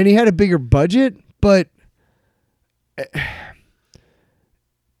 and he had a bigger budget. But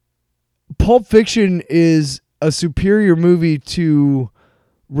Pulp Fiction is a superior movie to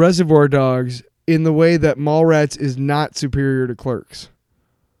Reservoir Dogs in the way that Mallrats is not superior to Clerks.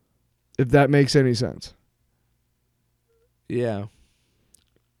 If that makes any sense. Yeah.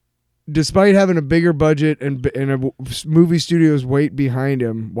 Despite having a bigger budget and a movie studio's weight behind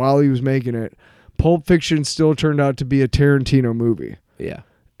him while he was making it, Pulp Fiction still turned out to be a Tarantino movie. Yeah.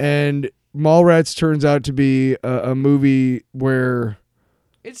 And Mallrats turns out to be a movie where...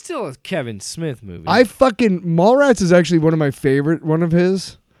 It's still a Kevin Smith movie. Mallrats is actually one of my favorite one of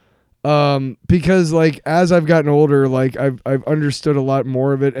his. Because like as I've gotten older, like I've understood a lot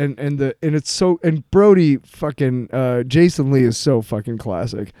more of it, and it's so, and Brody fucking Jason Lee is so fucking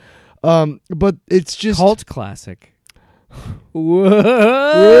classic. But it's just cult classic.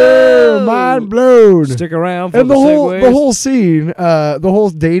 Whoa, mind blown. Stick around for and the segues. whole scene, the whole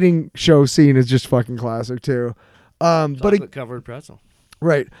dating show scene is just fucking classic too. But it covered pretzel.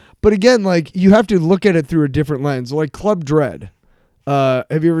 Right. But again, like you have to look at it through a different lens. Like Club Dread.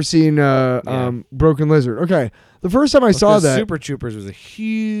 Have you ever seen Broken Lizard? Okay. The first time I saw that, Super Troopers was a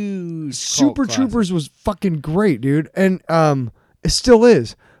huge Super cult Troopers classic. was fucking great, dude. And it still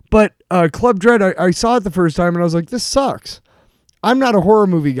is. But Club Dread, I saw it the first time and I was like, this sucks. I'm not a horror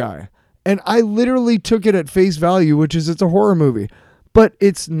movie guy. And I literally took it at face value, which is it's a horror movie. But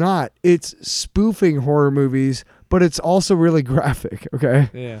it's not. It's spoofing horror movies, but it's also really graphic, okay?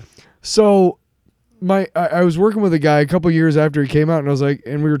 Yeah. So I was working with a guy a couple years after he came out, and I was like,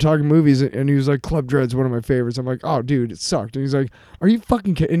 and we were talking movies, and he was like, Club Dread's one of my favorites. I'm like, oh, dude, it sucked. And he's like, are you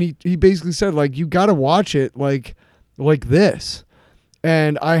fucking kidding? And he basically said, like, you got to watch it like this.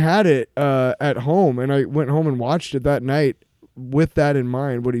 And I had it at home, and I went home and watched it that night with that in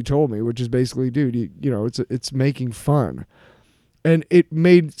mind, what he told me, which is basically, dude, you know, it's making fun. And it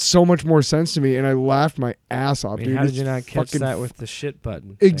made so much more sense to me, and I laughed my ass off, dude. How did you not catch fucking that with the shit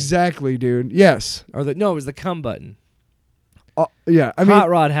button? thing? Exactly, dude. Yes. Or no, it was the cum button. Yeah, I mean, Hot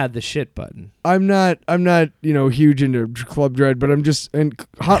Rod had the shit button. I'm not, huge into Club Dread, but and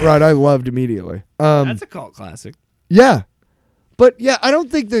Hot Rod I loved immediately. That's a cult classic. Yeah. But yeah, I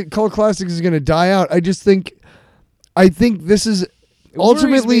don't think that cult classic is going to die out. I think this is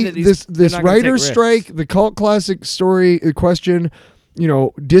ultimately this writer's strike, the cult classic story question,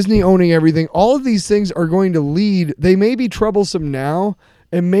 Disney owning everything. All of these things are going to lead. They may be troublesome now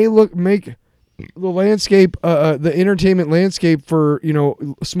and may make the landscape, the entertainment landscape for,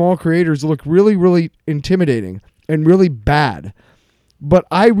 small creators look really, really intimidating and really bad. But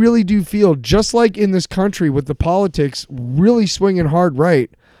I really do feel, just like in this country with the politics really swinging hard right,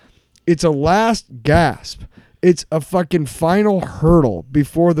 it's a last gasp. It's a fucking final hurdle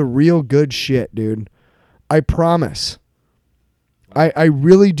before the real good shit, dude. I promise. I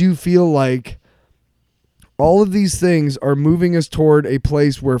really do feel like all of these things are moving us toward a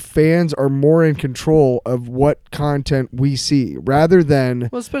place where fans are more in control of what content we see, rather than...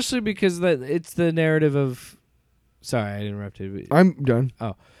 Well, especially because it's the narrative of... Sorry, I interrupted. I'm done.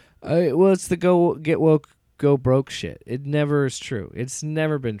 Oh. Well, it's the get woke, go broke shit. It never is true. It's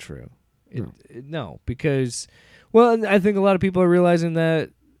never been true. No, because... Well, and I think a lot of people are realizing that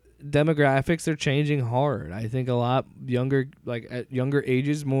demographics are changing hard. I think a lot younger, like at younger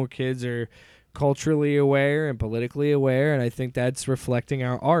ages, more kids are culturally aware and politically aware, and I think that's reflecting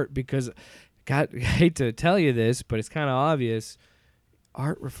our art because, God, I hate to tell you this, but it's kind of obvious,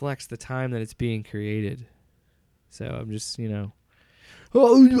 art reflects the time that it's being created. So I'm just,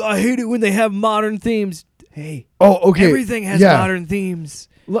 oh, I hate it when they have modern themes. Hey, okay. Everything has modern themes.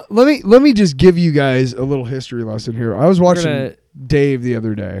 Let me just give you guys a little history lesson here. I was watching Dave the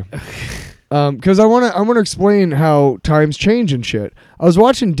other day, because I want to explain how times change and shit. I was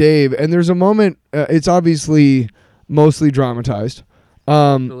watching Dave, and there's a moment. It's obviously mostly dramatized,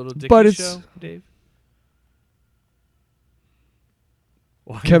 The little Dickie but it's show, Dave.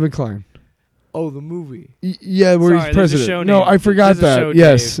 Kevin Kline. Oh, the movie. Yeah, where Sorry, he's there's a president. show No, name. I forgot There's a show that.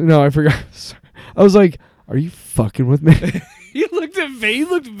 Yes, Dave. no, I forgot. Sorry. I was like, "Are you fucking with me?" He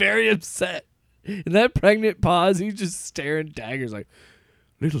looked very upset. In that pregnant pause, he's just staring daggers like,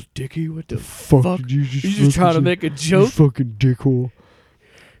 little Dickie, what the fuck? Did you just He's just trying to fucking make a you joke. fucking dickhole.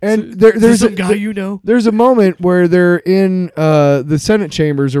 And There's there's some guy There's a moment where they're in the Senate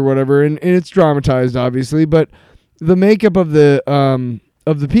chambers or whatever, and it's dramatized, obviously, but the makeup of the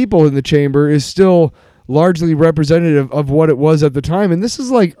people in the chamber is still largely representative of what it was at the time. And this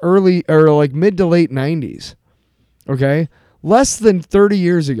is like early or like mid to late 90s. Okay? Less than 30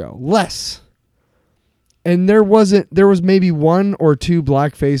 years ago. Less. And there was maybe 1 or 2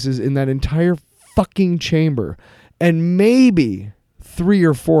 black faces in that entire fucking chamber, and maybe 3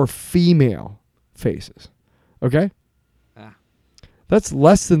 or 4 female faces. Okay? That's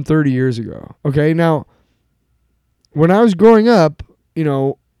less than 30 years ago. Okay? Now, when I was growing up,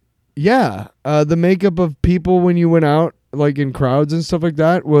 the makeup of people when you went out, like in crowds and stuff like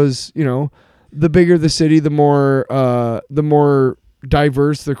that, was, the bigger the city, the more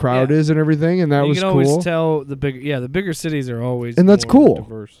diverse the crowd is and everything, and that was cool. You can always tell the bigger cities are always and that's more cool.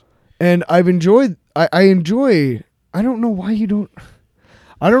 Diverse. And I've enjoyed. I enjoy. I don't know why you don't.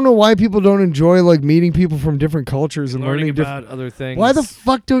 I don't know why people don't enjoy like meeting people from different cultures and learning about other things. Why the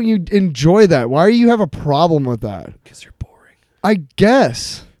fuck don't you enjoy that? Why do you have a problem with that? Because they're boring. I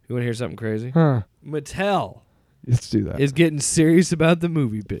guess. You want to hear something crazy? Huh? Mattel. Let's do that. Is getting serious about the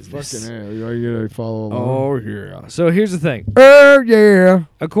movie business. Fucking hell. Are you gonna follow along? Oh yeah. So here's the thing. Yeah.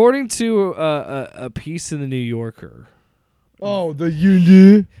 According to a piece in the New Yorker. Oh, the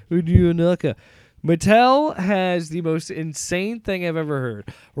Union. Mattel has the most insane thing I've ever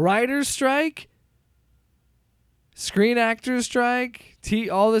heard. Writers' strike, Screen Actors' strike,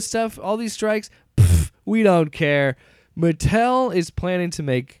 all this stuff, all these strikes. We don't care. Mattel is planning to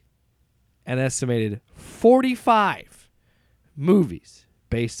make an estimated 45 movies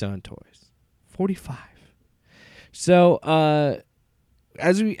based on toys. 45. So,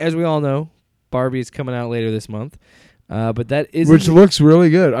 as we all know, Barbie is coming out later this month. But that is which looks really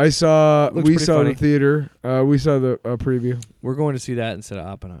good. We saw funny. the theater. We saw the preview. We're going to see that instead of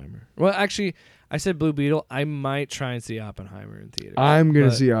Oppenheimer. Well, actually, I said Blue Beetle. I might try and see Oppenheimer in theaters. I'm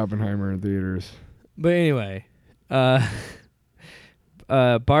gonna see Oppenheimer in theaters. But anyway,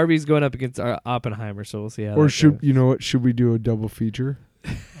 Barbie's going up against Oppenheimer, so we'll see how. Or that goes. you know what? Should we do a double feature?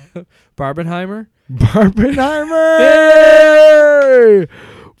 Barbenheimer? Barbenheimer!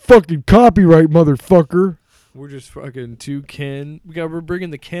 Fucking copyright, motherfucker. We're just fucking two Ken. We're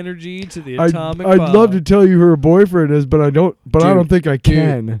bringing the Kenergy to the atomic I'd bomb. love to tell you who her boyfriend is, but I don't. But I don't think I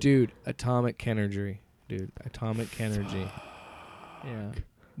can. Dude, atomic Kenergy. Dude, atomic Kenergy. Yeah,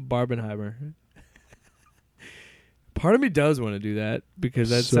 Barbenheimer. Part of me does want to do that because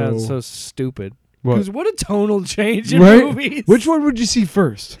that sounds so stupid. Because what a tonal change in movies. Which one would you see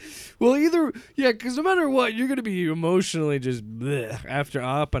first? Well, because no matter what, you're going to be emotionally just bleh after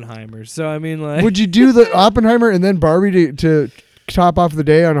Oppenheimer. So, I mean, like. Would you do the Oppenheimer and then Barbie to top off the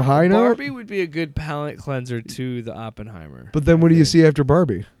day on a high note? Barbie would be a good palate cleanser to the Oppenheimer. But then what do you see after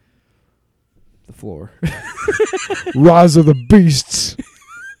Barbie? The floor. Rise of the Beasts.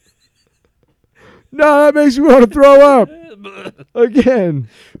 No, that makes me want to throw up. Again.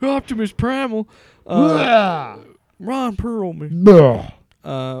 Optimus Primal. Ron Perlman.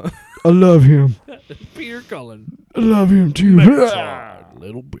 I love him. Peter Cullen. I love him too.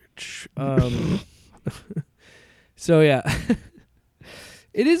 Little bitch. So yeah,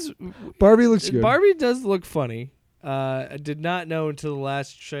 it is. Barbie looks good. Barbie does look funny. I did not know until the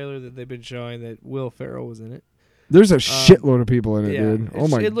last trailer that they've been showing that Will Ferrell was in it. There's a shitload of people in it, dude. Oh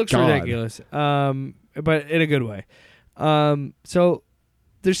my god. It looks ridiculous. But in a good way. So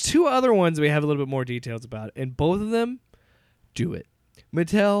there's two other ones we have a little bit more details about, and both of them do it.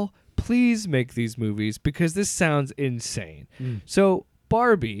 Mattel, please make these movies because this sounds insane. So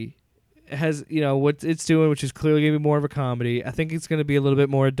Barbie has, what it's doing, which is clearly going to be more of a comedy. I think it's going to be a little bit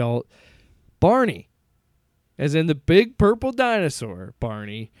more adult. Barney, as in the big purple dinosaur,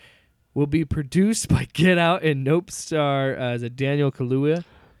 Barney, will be produced by Get Out and Nope star as a Daniel Kaluuya,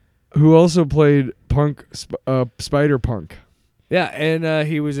 who also played Spider-Punk. Yeah, and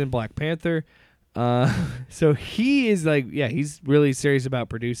he was in Black Panther. So he is he's really serious about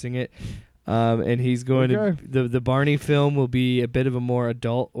producing it. And he's going to the Barney film will be a bit of a more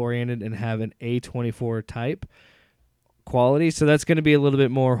adult oriented and have an A24 type quality. So that's going to be a little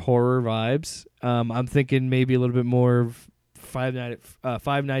bit more horror vibes. I'm thinking maybe a little bit more Five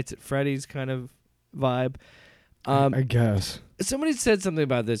Nights at Freddy's kind of vibe. I guess. Somebody said something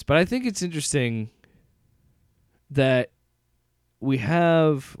about this, but I think it's interesting that we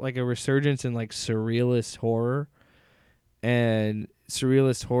have like a resurgence in like surrealist horror, and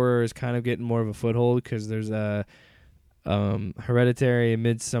surrealist horror is kind of getting more of a foothold because there's a Hereditary,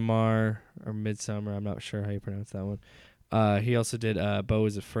 Midsummer, I'm not sure how you pronounce that one. He also did Beau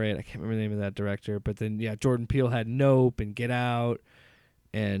is Afraid. I can't remember the name of that director, but then Jordan Peele had Nope and Get Out,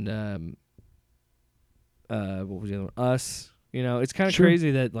 and what was the other one? Us. It's kind of crazy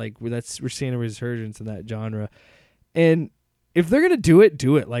that we're seeing a resurgence in that genre, and if they're gonna do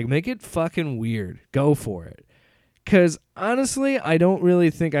it, like make it fucking weird. Go for it. Because honestly, I don't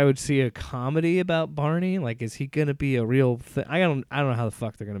really think I would see a comedy about Barney. Like, is he gonna be a real thing? I don't know how the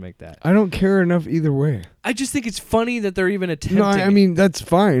fuck they're gonna make that. I don't care enough either way. I just think it's funny that they're even attempting. No, I mean that's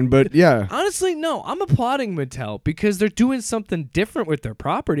fine, but yeah, honestly, no. I'm applauding Mattel because they're doing something different with their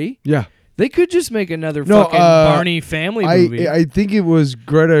property. yeah. They could just make another fucking Barney family movie. I think it was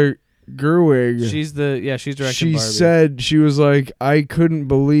Greta Gerwig. She's directing She Barbie. said, she was like, I couldn't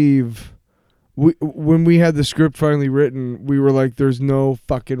believe when we had the script finally written, we were like, there's no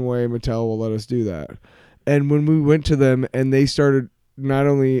fucking way Mattel will let us do that. And when we went to them and they started not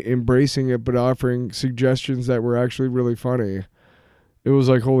only embracing it but offering suggestions that were actually really funny, it was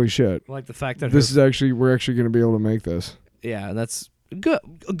like, holy shit. Like the fact that we're actually going to be able to make this. Yeah, that's good.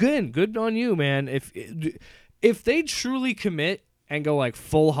 Again, good on you, man. If they truly commit and go like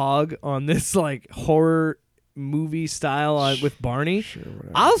full hog on this like horror movie style with Barney,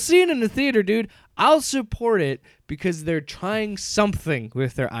 Sure, I'll see it in the theater, dude. I'll support it because they're trying something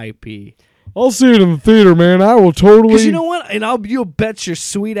with their IP. I'll see it in the theater, man. I will totally. Because you know what? And you'll bet your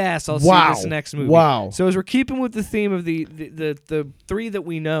sweet ass I'll see this next movie. Wow. So as we're keeping with the theme of the three that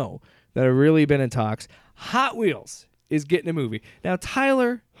we know that have really been in talks, Hot Wheels is getting a movie. Now,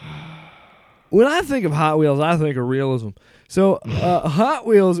 Tyler, when I think of Hot Wheels, I think of realism. So Hot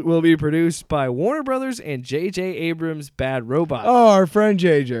Wheels will be produced by Warner Brothers and J.J. Abrams' Bad Robot. Oh, our friend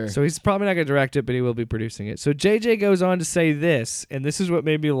JJ. So he's probably not going to direct it, but he will be producing it. So JJ goes on to say this, and this is what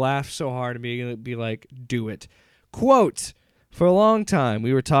made me laugh so hard and be like, do it. Quote, for a long time,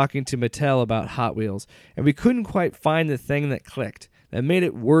 we were talking to Mattel about Hot Wheels, and we couldn't quite find the thing that clicked, that made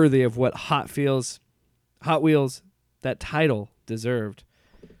it worthy of what Hot Wheels, that title, deserved.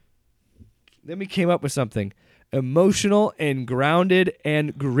 Then we came up with something. Emotional and grounded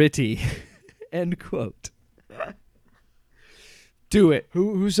and gritty. End quote. Do it.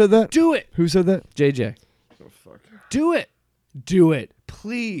 Who said that? Do it. Who said that? JJ. Oh, fuck. Do it. Do it.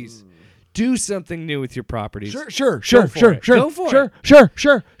 Please. Do something new with your properties. Sure. Go for it. Go for it. Sure.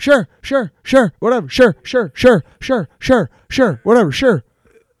 Whatever. Sure.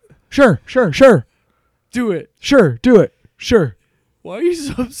 Do it. Sure. Do it. Sure. Why are you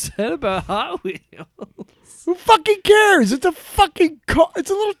so upset about Hot Wheels? Who fucking cares? It's a fucking car. It's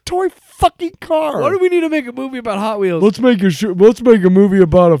a little toy fucking car. Why do we need to make a movie about Hot Wheels? Let's make a movie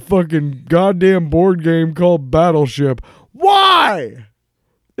about a fucking goddamn board game called Battleship. Why?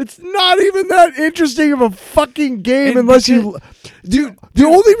 It's not even that interesting of a fucking game unless you. Dude, the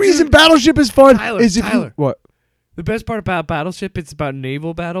only reason Battleship is fun is if you. What? The best part about Battleship, it's about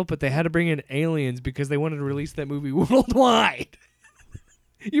naval battle, but they had to bring in aliens because they wanted to release that movie worldwide.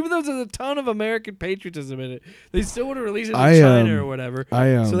 Even though there's a ton of American patriotism in it, they still want to release it in China or whatever.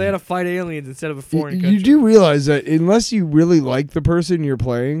 So they had to fight aliens instead of a foreign country. You do realize that unless you really like the person you're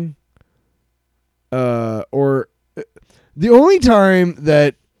playing, or the only time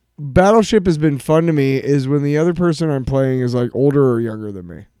that Battleship has been fun to me is when the other person I'm playing is like older or younger than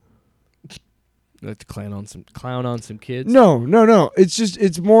me. Like to clown on some kids. No.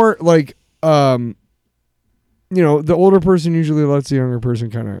 It's more like the older person usually lets the younger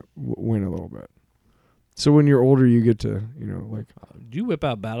person kind of win a little bit. So when you're older, you get to, You whip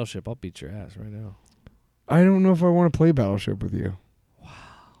out Battleship, I'll beat your ass right now. I don't know if I want to play Battleship with you. Wow.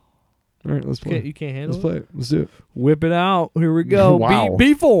 All right, let's play. You can't handle Let's play it. Let's do it. Whip it out. Here we go. Wow.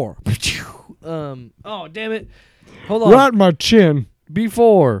 B4. Oh, damn it. Hold on. Right in my chin.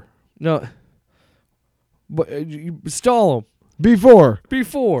 B4. No. But stall him.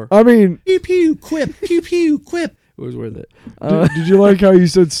 B4. I mean. Pew pew quip. Pew pew quip. It was worth it. Did you like how you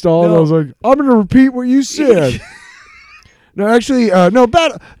said stall? No. I was like, I'm going to repeat what you said. No, actually,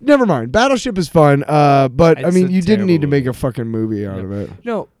 never mind. Battleship is fun, but It's I mean, a you didn't need to terrible make a fucking movie out of it.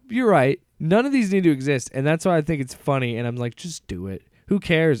 No, you're right. None of these need to exist, and that's why I think it's funny, and I'm like, just do it. Who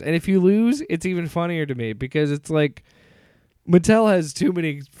cares? And if you lose, it's even funnier to me, because it's like, Mattel has too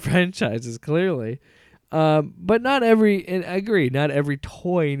many franchises, clearly. But not every, and I agree, not every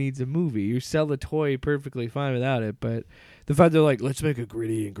toy needs a movie. You sell the toy perfectly fine without it, but the fact they're like, let's make it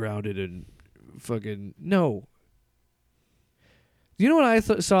gritty and grounded and fucking, no. You know what I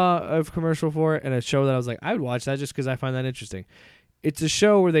saw a commercial for and a show that I was like, I would watch that just because I find that interesting. It's a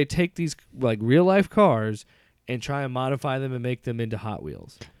show where they take these like real life cars and try and modify them and make them into Hot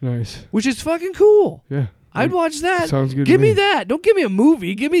Wheels. Nice. Which is fucking cool. Yeah. I'd watch that. Sounds good. Give to me that. Don't give me a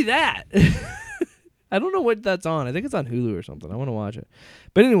movie. Give me that. I don't know what that's on. I think it's on Hulu or something. I want to watch it.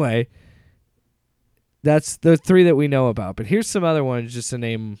 But anyway, that's the three that we know about. But here's some other ones just to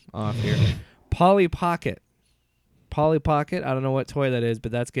name off here. Polly Pocket. Polly Pocket. I don't know what toy that is,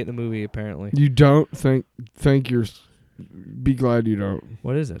 but that's getting a movie apparently. You don't thank your. Be glad you don't.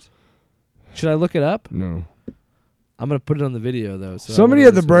 What is it? Should I look it up? No. I'm gonna put it on the video though. So Somebody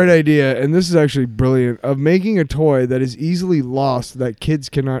had the bright idea, and this is actually brilliant, of making a toy that is easily lost that kids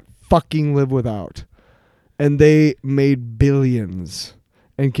cannot fucking live without. And they made billions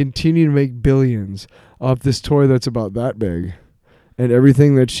and continue to make billions off this toy that's about that big. And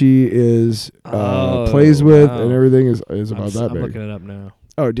everything that she is plays with and everything is about that big. I'm looking it up now.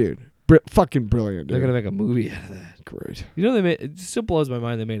 Oh, dude. Fucking brilliant, dude. They're going to make a movie out of that. Great. You know, it still blows my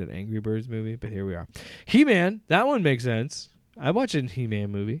mind they made an Angry Birds movie, but here we are. He-Man, that one makes sense. I watched a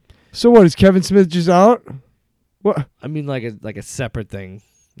He-Man movie. So what, is Kevin Smith just out? What? I mean, like a separate thing.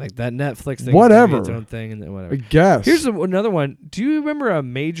 Like that Netflix thing. Whatever. Its own thing and then whatever. I guess. Here's another one. Do you remember a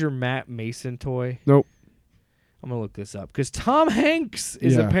Major Matt Mason toy? Nope. I'm going to look this up because Tom Hanks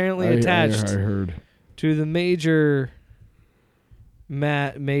is apparently attached I heard. to the Major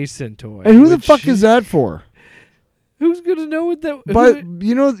Matt Mason toy. And who the fuck is that for? Who's going to know what that... But,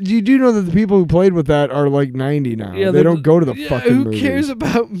 you do know that the people who played with that are like 90 now. Yeah, they don't go to the fucking who movies. cares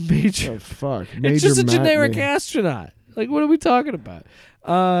about Major... Oh, fuck. It's just a Matt generic Mason. astronaut. Like, what are we talking about?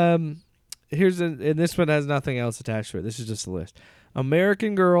 And this one has nothing else attached to it. This is just a list.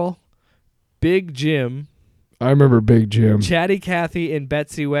 American Girl, Big Jim... I remember Big Jim. Chatty Cathy and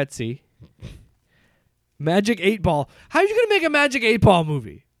Betsy Wetsy. Magic 8 Ball. How are you going to make a Magic 8 Ball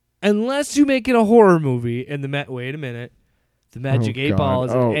movie? Unless you make it a horror movie. And wait a minute. The Magic 8 Ball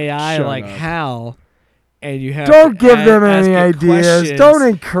is an AI like Hal. And you have Don't to give them ask any it ideas. questions, Don't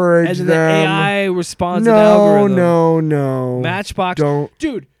encourage and then them. the AI responds an algorithm. No. Matchbox. Don't.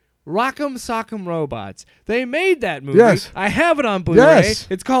 Dude. Rock'em Sock'em Robots. They made that movie. Yes. I have it on Blu-ray. Yes.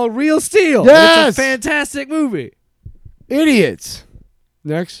 It's called Real Steel. Yes. It's a fantastic movie. Idiots.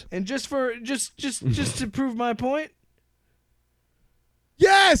 Next. And just to prove my point,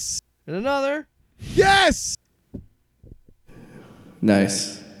 Yes. and another. Yes.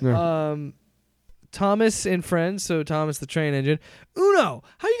 Nice. Thomas and Friends, so Thomas the Train Engine. Uno.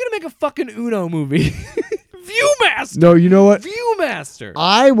 How are you gonna make a fucking Uno movie? Viewmaster. No, you know what? Viewmaster.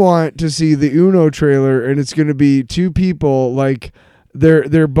 I want to see the Uno trailer, and it's going to be two people like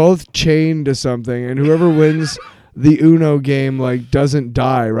they're both chained to something, and whoever wins the Uno game like doesn't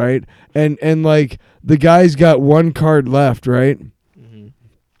die, right? And like the guy's got one card left, right? Mm-hmm.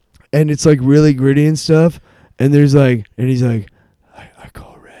 And it's like really gritty and stuff, and he's like, I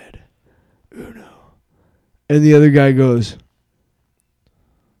call red Uno, and the other guy goes,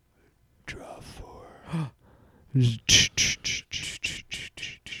 draw four.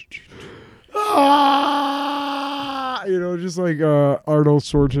 Just like Arnold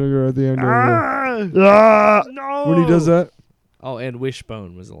Schwarzenegger at the end. No. When he does that. Oh, and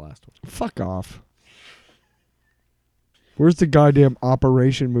Wishbone was the last one. Fuck off. Where's the goddamn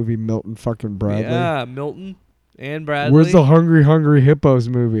Operation movie, Milton fucking Bradley? Yeah, Milton and Bradley. Where's the Hungry Hippos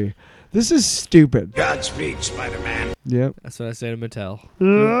movie? This is stupid. Godspeed, Spider-Man. Yep. That's what I say to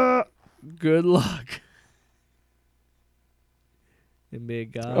Mattel. Good luck. And may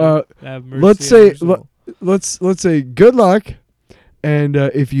God have mercy. Let's say good luck, and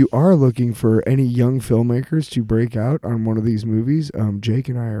if you are looking for any young filmmakers to break out on one of these movies, Jake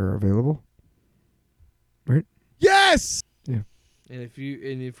and I are available. Right? Yes. Yeah. And if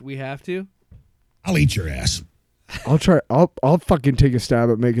we have to, I'll eat your ass. I'll try. I'll fucking take a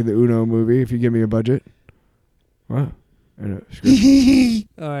stab at making the Uno movie if you give me a budget. Wow. All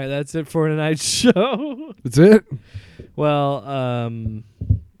right, that's it for tonight's show. That's it. Well,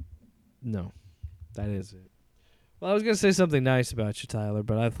 no, that is it. Well, I was gonna say something nice about you, Tyler,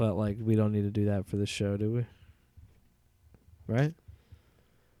 but I felt like we don't need to do that for the show, do we? Right?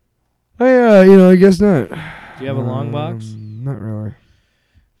 I guess not. Do you have a long box? Not really.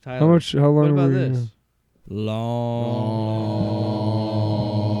 Tyler, How long? What about were this? you?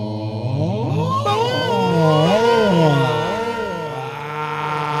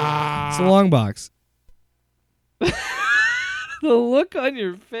 It's a long box. The look on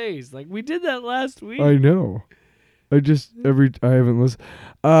your face, like we did that last week. I know. I haven't listened.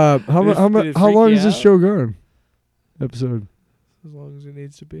 How Did it freak long you is this out? show going? Episode. As long as it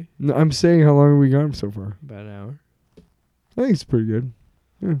needs to be. No, I'm saying how long have we gone so far? About an hour. I think it's pretty good.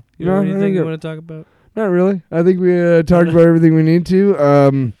 Yeah. You know I anything think you want to talk about? Not really. I think we talked about everything we need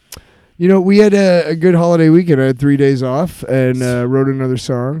to. We had a good holiday weekend. I had 3 days off and wrote another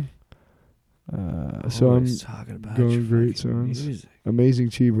song. So I'm talking about going great songs. music.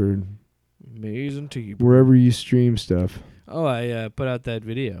 Amazing T-Bird. Amazing T-Bird. Wherever you stream stuff. Oh, I put out that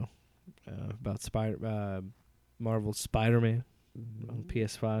video about Marvel's Spider-Man on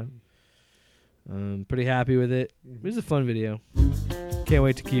PS5. Pretty happy with it. It was a fun video. Can't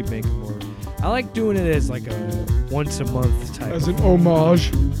wait to keep making more. I like doing it as like a once a month type. As an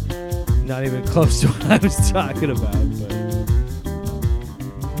homage. not even close to what I was talking about. But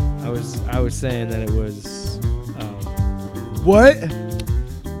I was saying that it was What?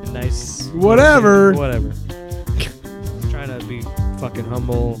 a nice. Whatever. Whatever. Trying to be fucking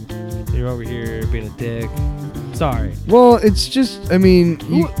humble. You're over here being a dick. Sorry. Well, it's just, I mean,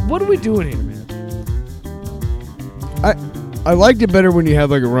 What are we doing here, man? I liked it better when you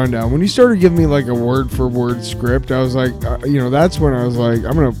had like a rundown. When you started giving me like a word for word script, I was like, that's when I was like,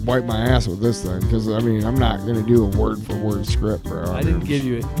 I'm gonna wipe my ass with this thing, because I mean, I'm not gonna do a word for word script, bro. I didn't give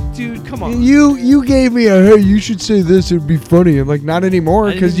you it, dude. Come on. You gave me a, hey, you should say this, it'd be funny. I'm like, not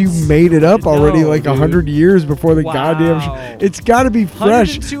anymore, because you made it up already like 100 years before the goddamn. It's got to be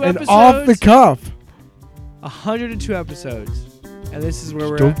fresh 102 and off the cuff. 102 episodes, and this is where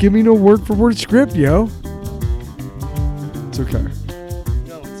we're Don't at. give me no word for word script, yo. It's okay.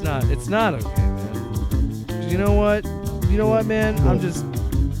 No, it's not. It's not okay, man. 'Cause you know what? You know what, man? I'm just.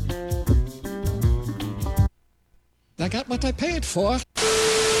 I got what I paid for.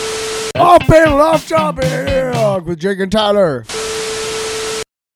 Off panel, off topic with Jake and Tyler.